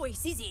much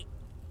choice, is it?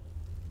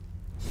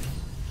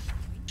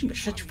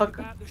 Shut your fuck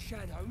up. About the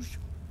shadows?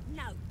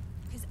 No,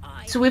 because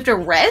I. So we have to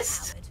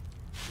rest?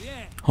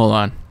 Yeah. Hold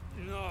on.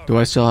 No. Do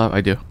I still have?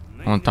 I do.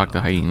 I want to talk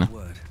to Hyena.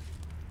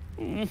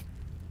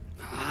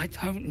 I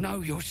don't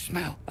know your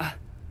smell. Are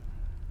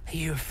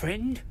you a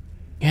friend?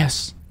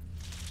 Yes.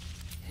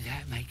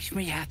 That makes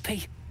me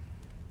happy.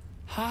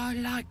 I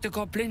like the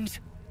goblins,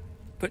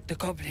 but the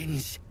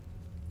goblins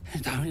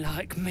don't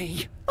like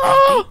me. They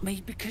beat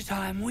me because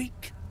I am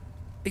weak,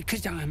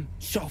 because I am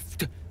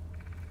soft,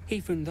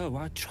 even though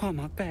I try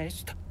my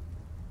best.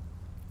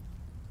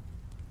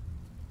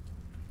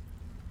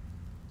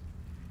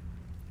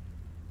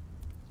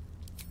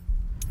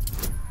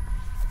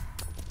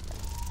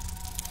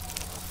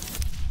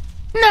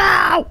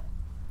 No!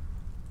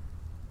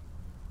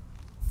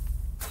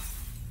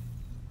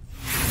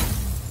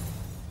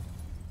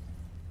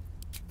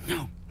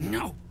 No,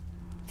 no.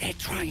 They're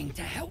trying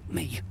to help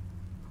me.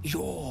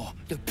 You're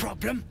the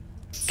problem.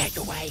 Get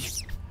away.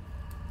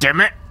 Damn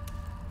it!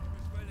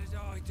 As well as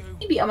I do.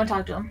 Maybe I'm gonna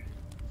talk to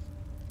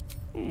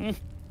him.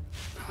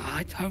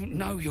 I don't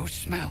know your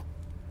smell.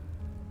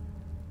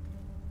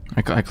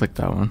 I clicked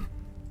that one.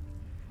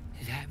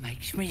 That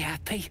makes me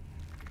happy.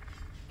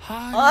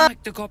 I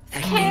like the goblins.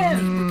 They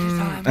beat me because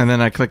I'm And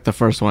then I clicked the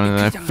first one and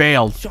then I because I'm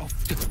failed.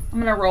 soft, I'm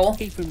gonna roll.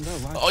 even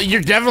though I Oh,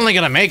 you're definitely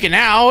gonna make it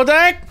now, what the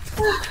heck?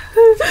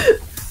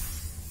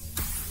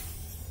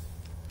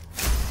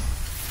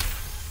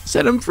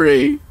 Set him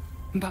free.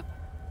 But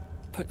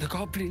the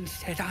goblins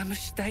said I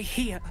must stay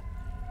here,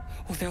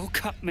 or they'll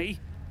cut me,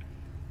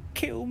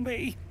 kill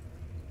me.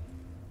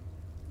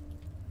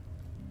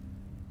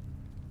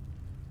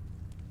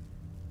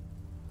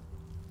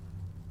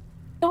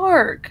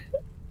 Dark.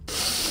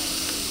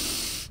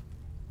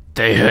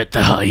 They hurt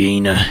the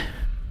hyena.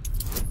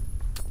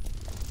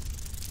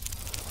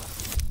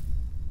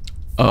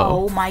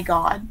 Oh my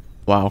god.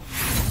 Wow.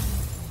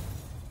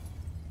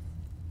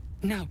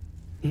 No,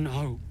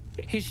 no,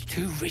 it's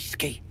too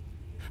risky.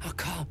 I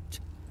can't.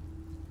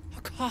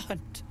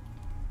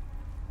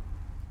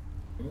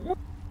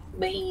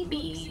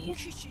 Baby.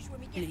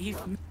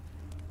 Leave me.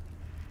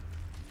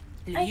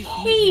 I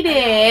hate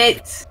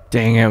it.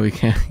 Dang it, we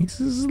can't. He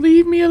says,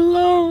 leave me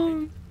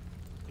alone.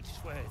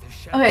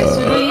 Okay, so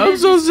do I need I'm to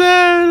so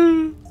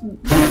sad.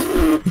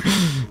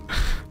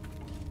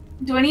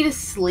 do I need to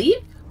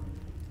sleep?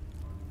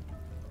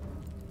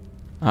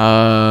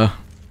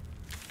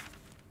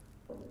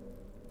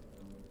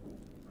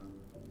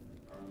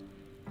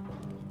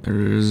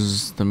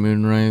 There's the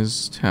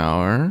Moonrise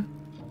Tower.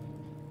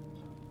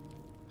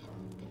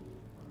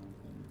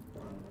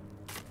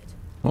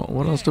 Well,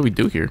 what else do we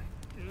do here?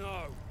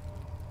 No.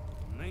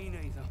 Me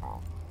neither.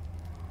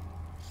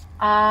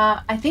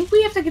 I think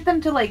we have to get them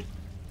to like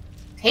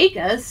take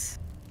us.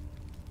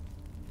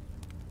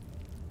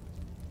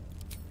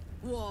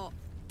 What?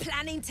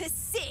 Planning to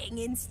sing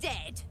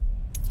instead?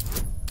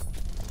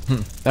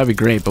 That'd be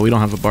great, but we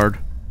don't have a bard.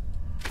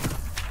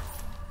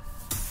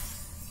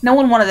 No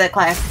one wanted that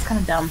class. It's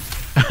kind of dumb.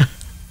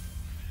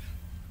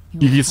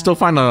 You can still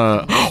find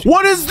a.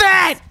 What is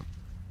that?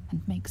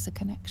 And makes a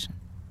connection.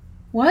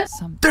 What?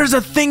 There's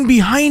a thing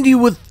behind you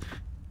with.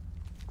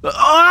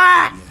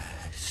 Ah!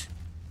 Yes,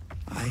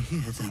 I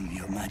hear them,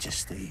 Your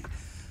Majesty,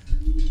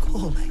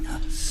 calling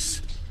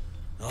us.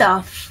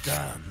 The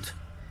Stand.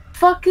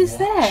 fuck is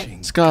that?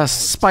 It's got a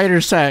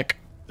spider sack.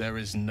 There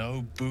is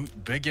no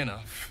boot big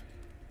enough.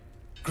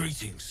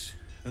 Greetings,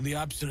 in the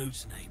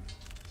Absolute's name.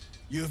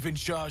 You have been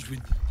charged with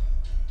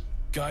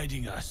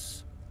guiding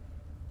us.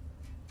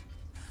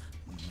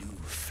 New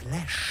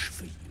flesh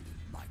for you,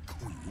 my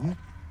queen.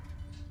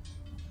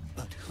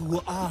 But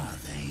who are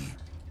they?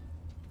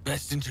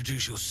 Best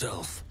introduce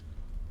yourself.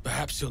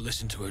 Perhaps you'll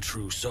listen to a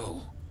true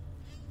soul.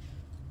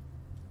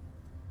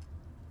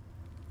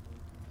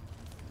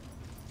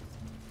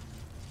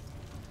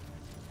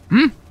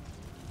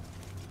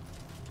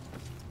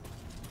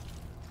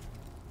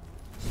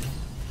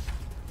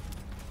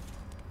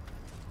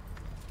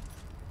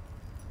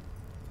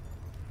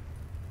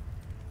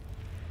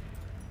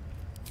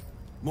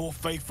 More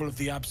faithful of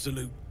the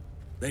Absolute.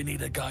 They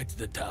need a guide to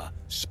the tower.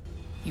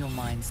 Your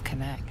minds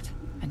connect,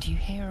 and you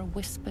hear a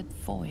whispered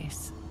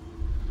voice.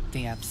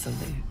 The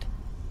Absolute.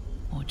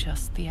 Or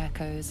just the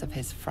echoes of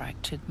his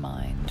fractured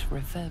mind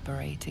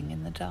reverberating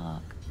in the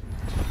dark.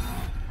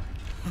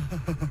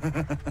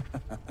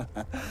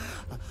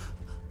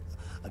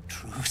 A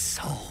true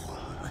soul.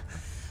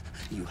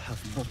 You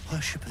have more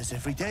worshippers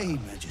every day,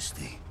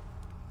 Majesty.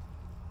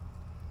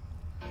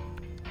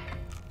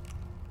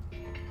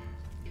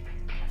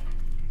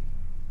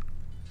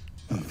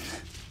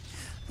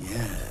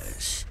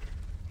 Yes.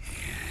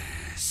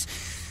 Yes.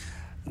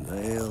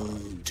 They'll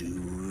do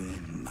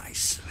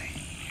nicely.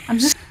 I'm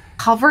just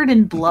covered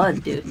in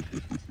blood, dude.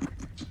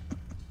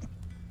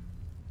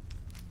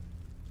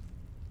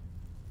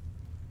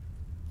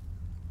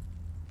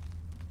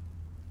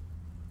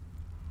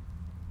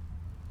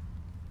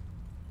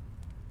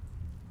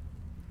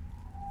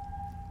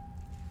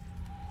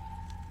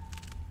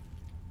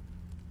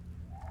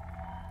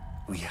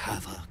 We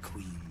have our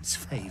queen's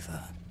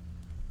favor.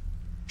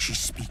 She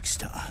speaks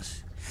to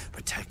us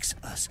protects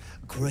us,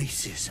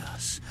 graces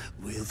us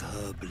with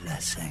her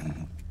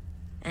blessing.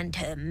 And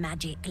her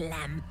magic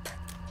lamp.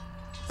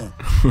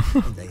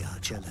 They are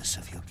jealous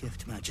of your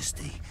gift,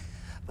 Majesty,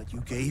 but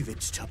you gave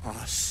it to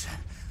us.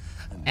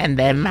 And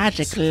their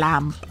magic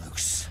lamp.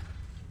 Close.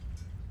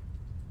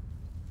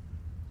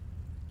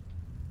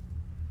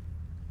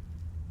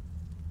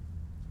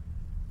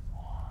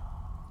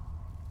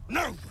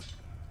 No!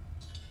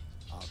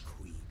 Our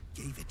queen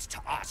gave it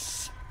to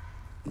us.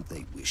 If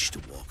they wish to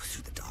walk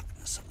through the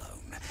darkness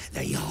alone,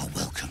 they are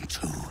welcome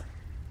to.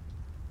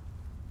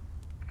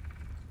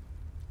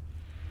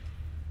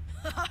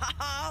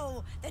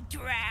 Oh, the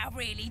drow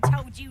really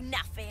told you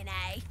nothing,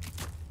 eh?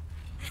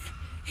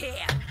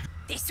 Here,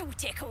 this'll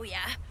tickle ya.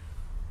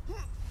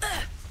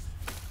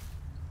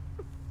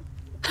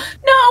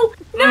 No!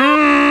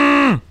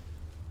 No!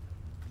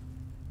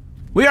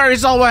 We already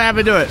saw what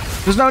happened to it.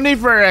 There's no need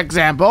for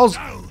examples.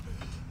 No!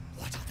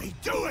 What are they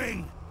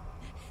doing?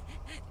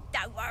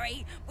 Don't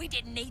worry, we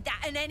didn't need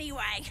that in any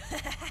way.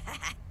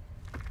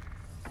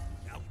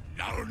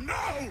 No,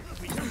 no!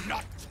 We do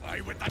not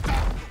play with the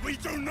dark! We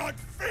do not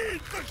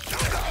feed the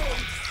shadows!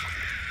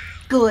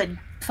 Good.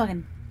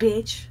 Fucking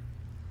bitch.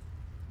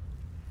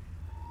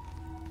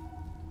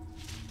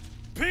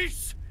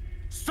 Peace!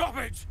 Stop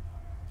it!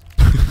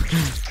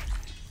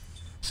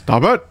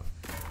 Stop it.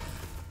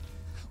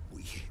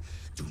 We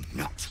do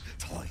not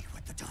toy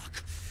with the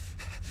dark.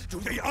 Do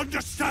they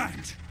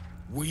understand?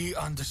 We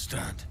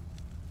understand.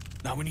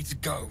 Now we need to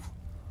go.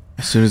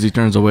 As soon as he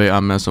turns away,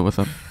 I'm messing with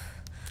him.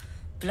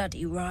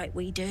 Bloody right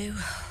we do.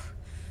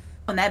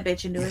 On that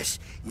bitch into Yes,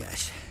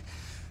 yes.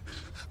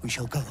 We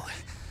shall go.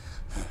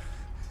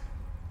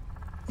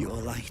 Your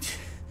light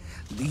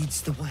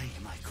leads the way,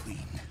 my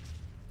queen.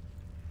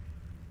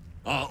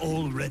 Are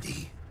all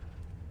ready?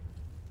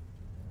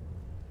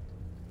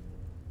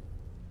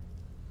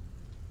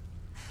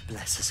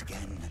 Bless us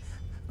again,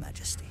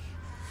 Majesty.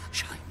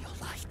 Shine your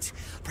light.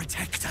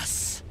 Protect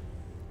us.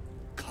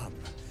 Come.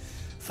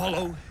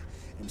 Follow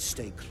and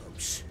stay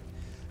close.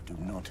 Do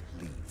not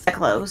leave.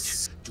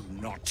 Close. Do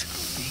not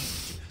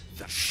feed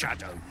the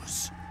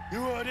shadows.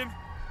 You heard him.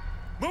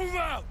 Move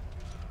out!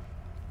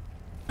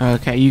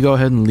 Okay, you go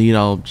ahead and lead.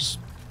 I'll just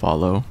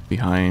follow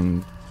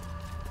behind.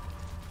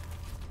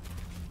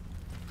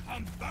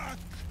 Come back.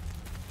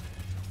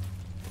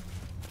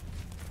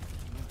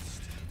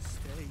 Must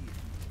stay.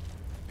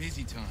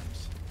 Busy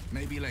times.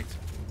 Maybe later.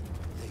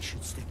 They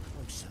should stay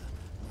closer,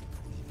 my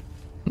queen.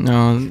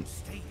 No.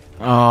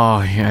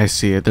 Oh, yeah, I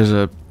see it. There's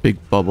a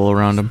big bubble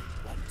around him.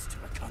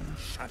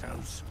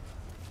 Shadows.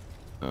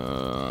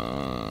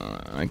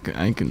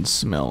 I can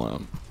smell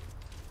him.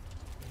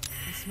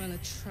 I smell a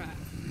trap.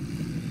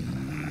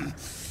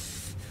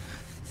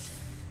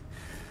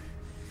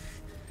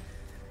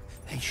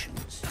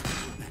 Patience,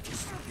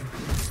 Majesty. You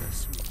bless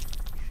us.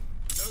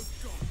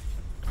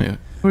 Yeah.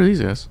 Who are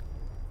these guys?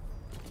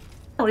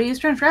 What are you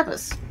trying to trap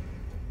us?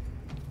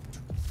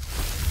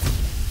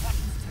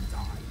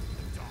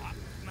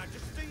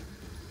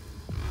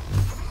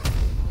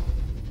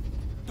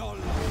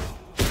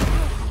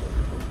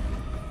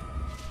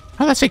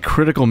 How'd that say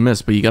critical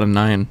miss, but you got a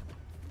 9?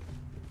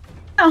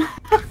 Oh,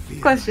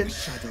 question.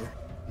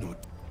 Who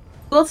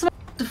else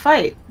to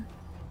fight?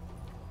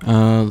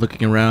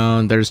 Looking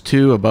around, there's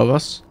 2 above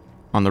us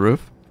on the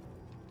roof.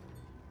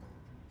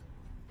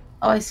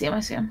 Oh, I see him. I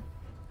see him.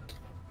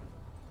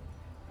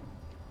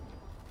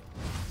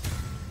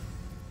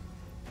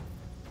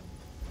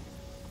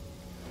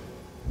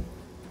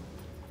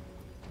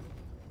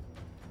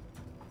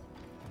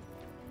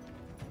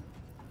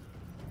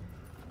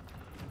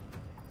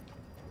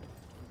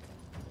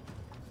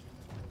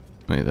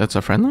 Wait, that's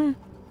a friendly?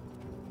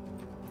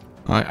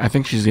 I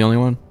think she's the only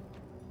one.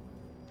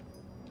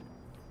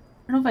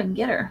 I don't know if I can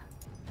get her.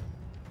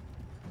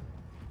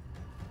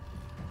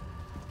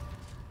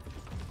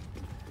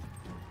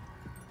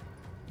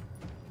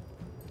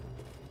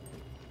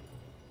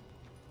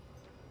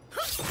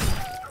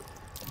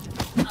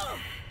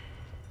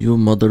 You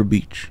mother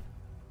beach.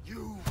 You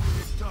will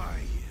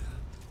die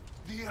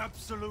here. The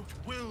Absolute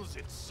wills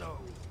it so.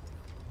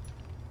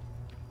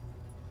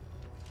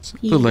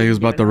 The leg is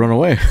about to run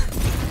away.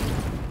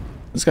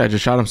 This guy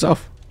just shot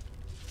himself.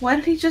 Why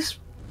did he just...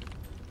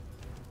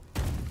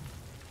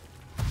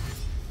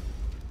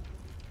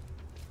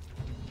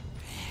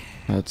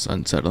 That's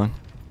unsettling.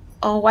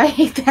 Oh, I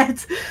hate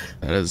that.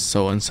 That is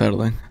so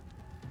unsettling.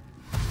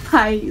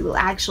 I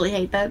actually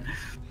hate that.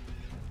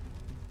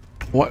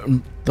 What?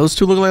 Those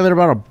 2 look like they're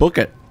about to book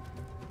it.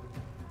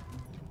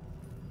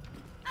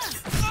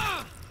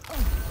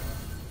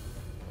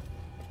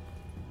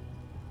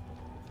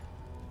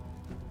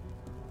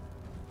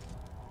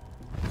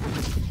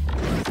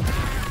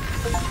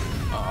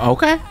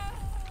 Okay.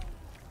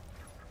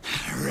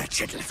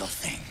 Wretched little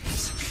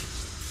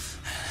things.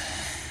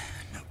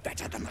 No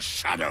better than the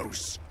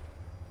shadows.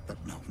 But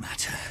no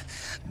matter,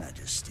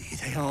 Majesty.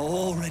 They are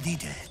already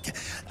dead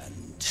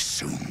and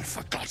soon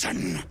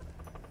forgotten.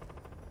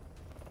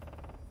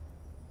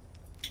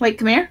 Wait,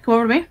 come here. Come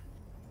over to me.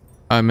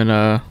 I'm in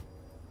a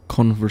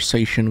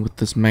conversation with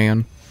this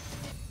man.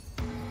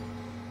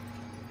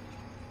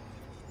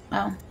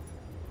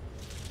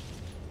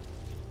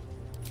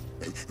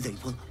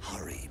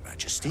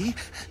 Majesty.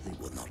 They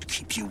will not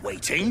keep you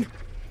waiting.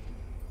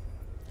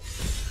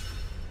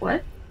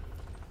 What?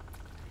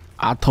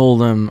 I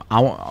told him,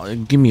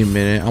 give me a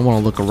minute. I want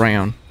to look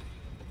around.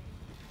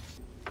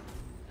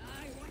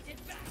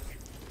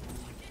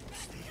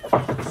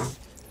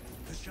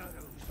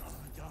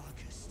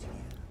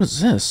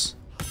 What's this?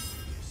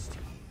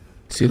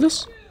 See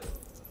this?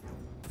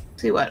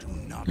 See what?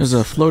 There's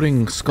a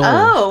floating skull.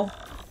 Oh!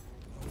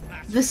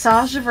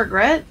 Visage of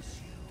Regret?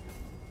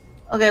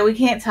 Okay, we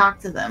can't talk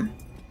to them.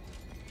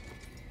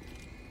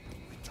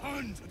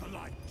 Return to the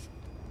light.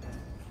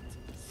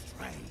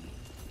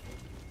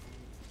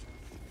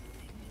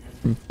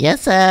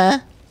 Yes,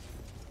 sir.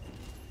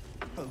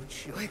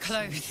 We're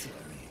close.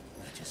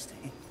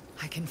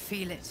 I can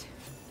feel it.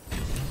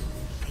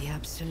 The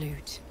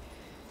absolute.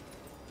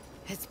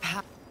 Its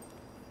power.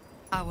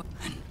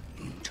 An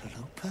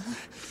interloper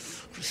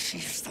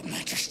receives the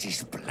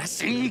Majesty's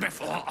blessing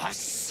before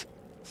us.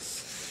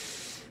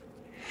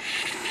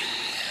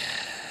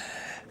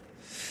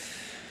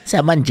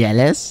 Someone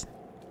jealous?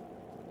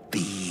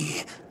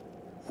 Be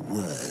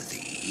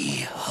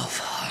worthy of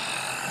her.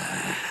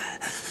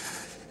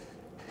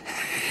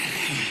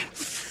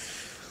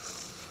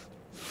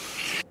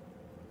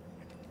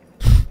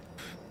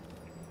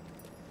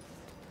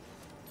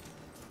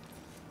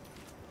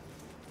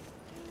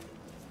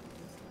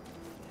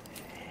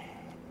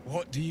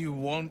 What do you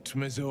want,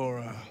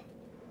 Mizora?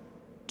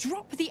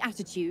 Drop the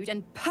attitude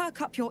and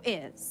perk up your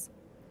ears.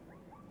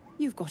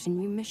 You've got a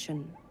new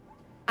mission.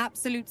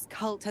 Absolute's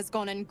cult has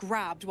gone and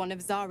grabbed one of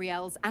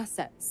Zariel's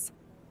assets.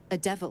 A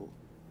devil.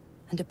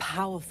 And a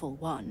powerful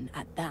one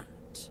at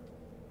that.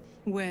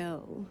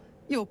 Well,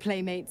 your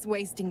playmate's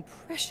wasting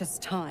precious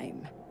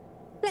time.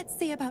 Let's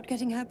see about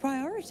getting her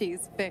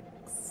priorities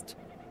fixed.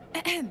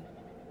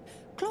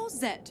 Clause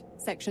Z,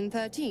 Section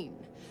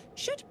 13.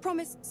 Should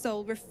promised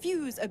soul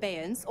refuse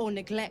obeyance or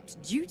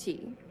neglect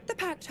duty, the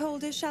pact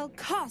holder shall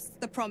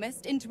cast the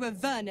promised into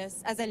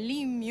Avernus as a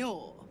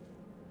lemure.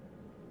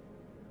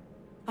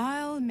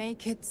 I'll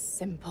make it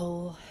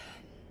simple.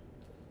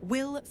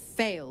 Will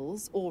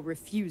fails or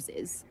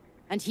refuses,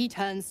 and he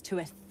turns to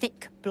a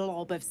thick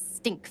blob of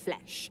stink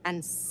flesh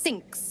and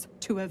sinks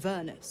to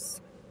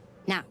Avernus.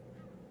 Now,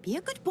 be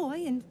a good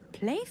boy and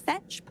play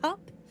fetch,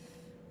 pup,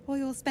 or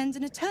you'll spend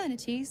an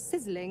eternity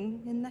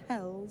sizzling in the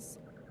hells.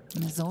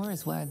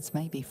 Mizora's words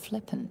may be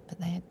flippant, but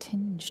they are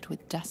tinged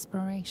with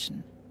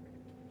desperation.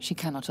 She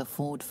cannot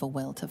afford for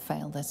Will to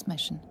fail this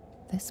mission.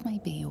 This may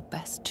be your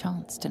best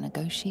chance to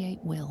negotiate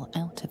Will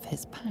out of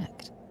his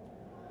pact.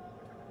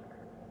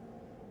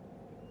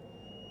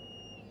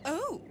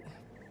 Oh,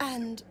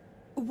 and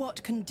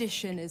what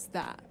condition is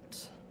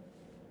that?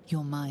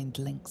 Your mind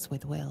links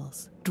with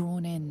Will's,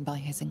 drawn in by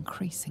his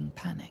increasing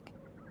panic.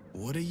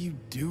 What are you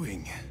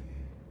doing?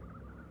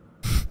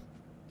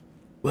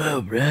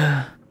 Whoa,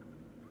 bruh.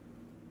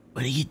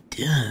 What are you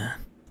doing?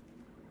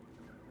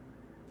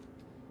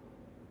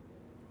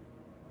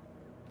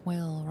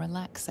 Will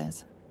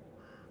relaxes,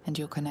 and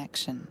your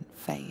connection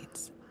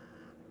fades.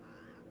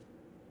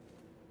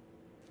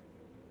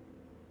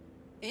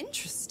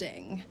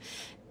 Interesting.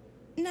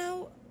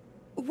 Now,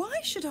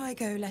 why should I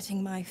go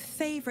letting my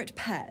favorite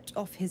pet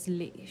off his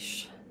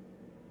leash?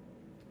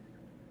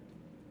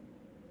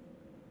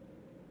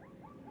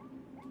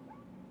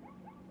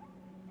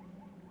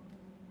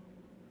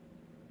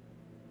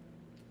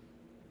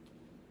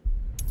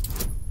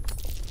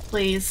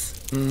 Please.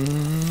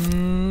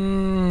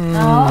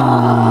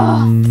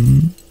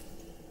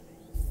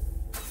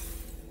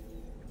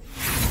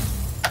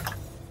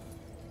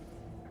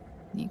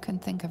 You can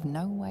think of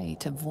no way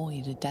to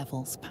void a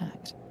devil's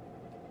pact.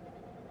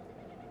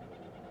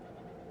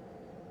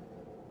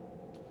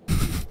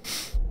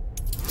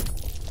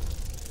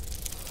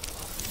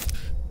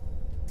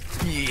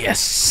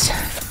 Yes.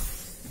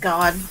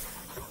 God.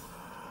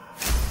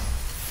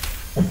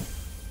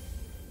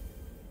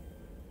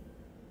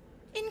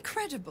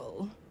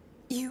 Incredible.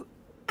 You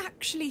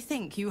actually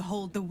think you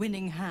hold the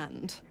winning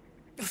hand?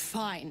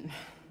 Fine.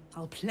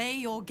 I'll play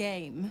your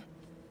game.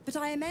 But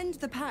I amend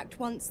the pact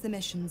once the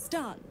mission's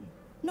done,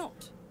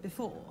 not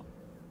before.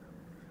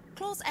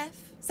 Clause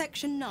F,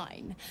 Section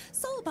 9.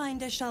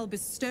 Soulbinder shall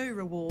bestow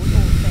reward or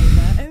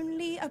favor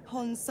only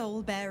upon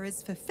soul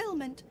bearer's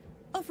fulfillment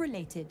of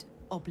related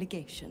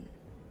obligation.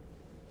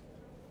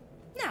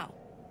 Now,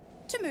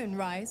 to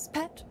Moonrise,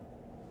 pet.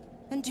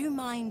 And do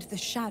mind the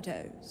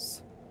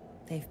shadows.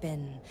 They've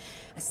been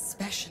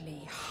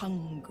especially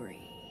hungry.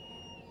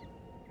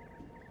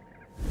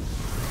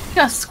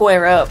 Gotta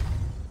square up.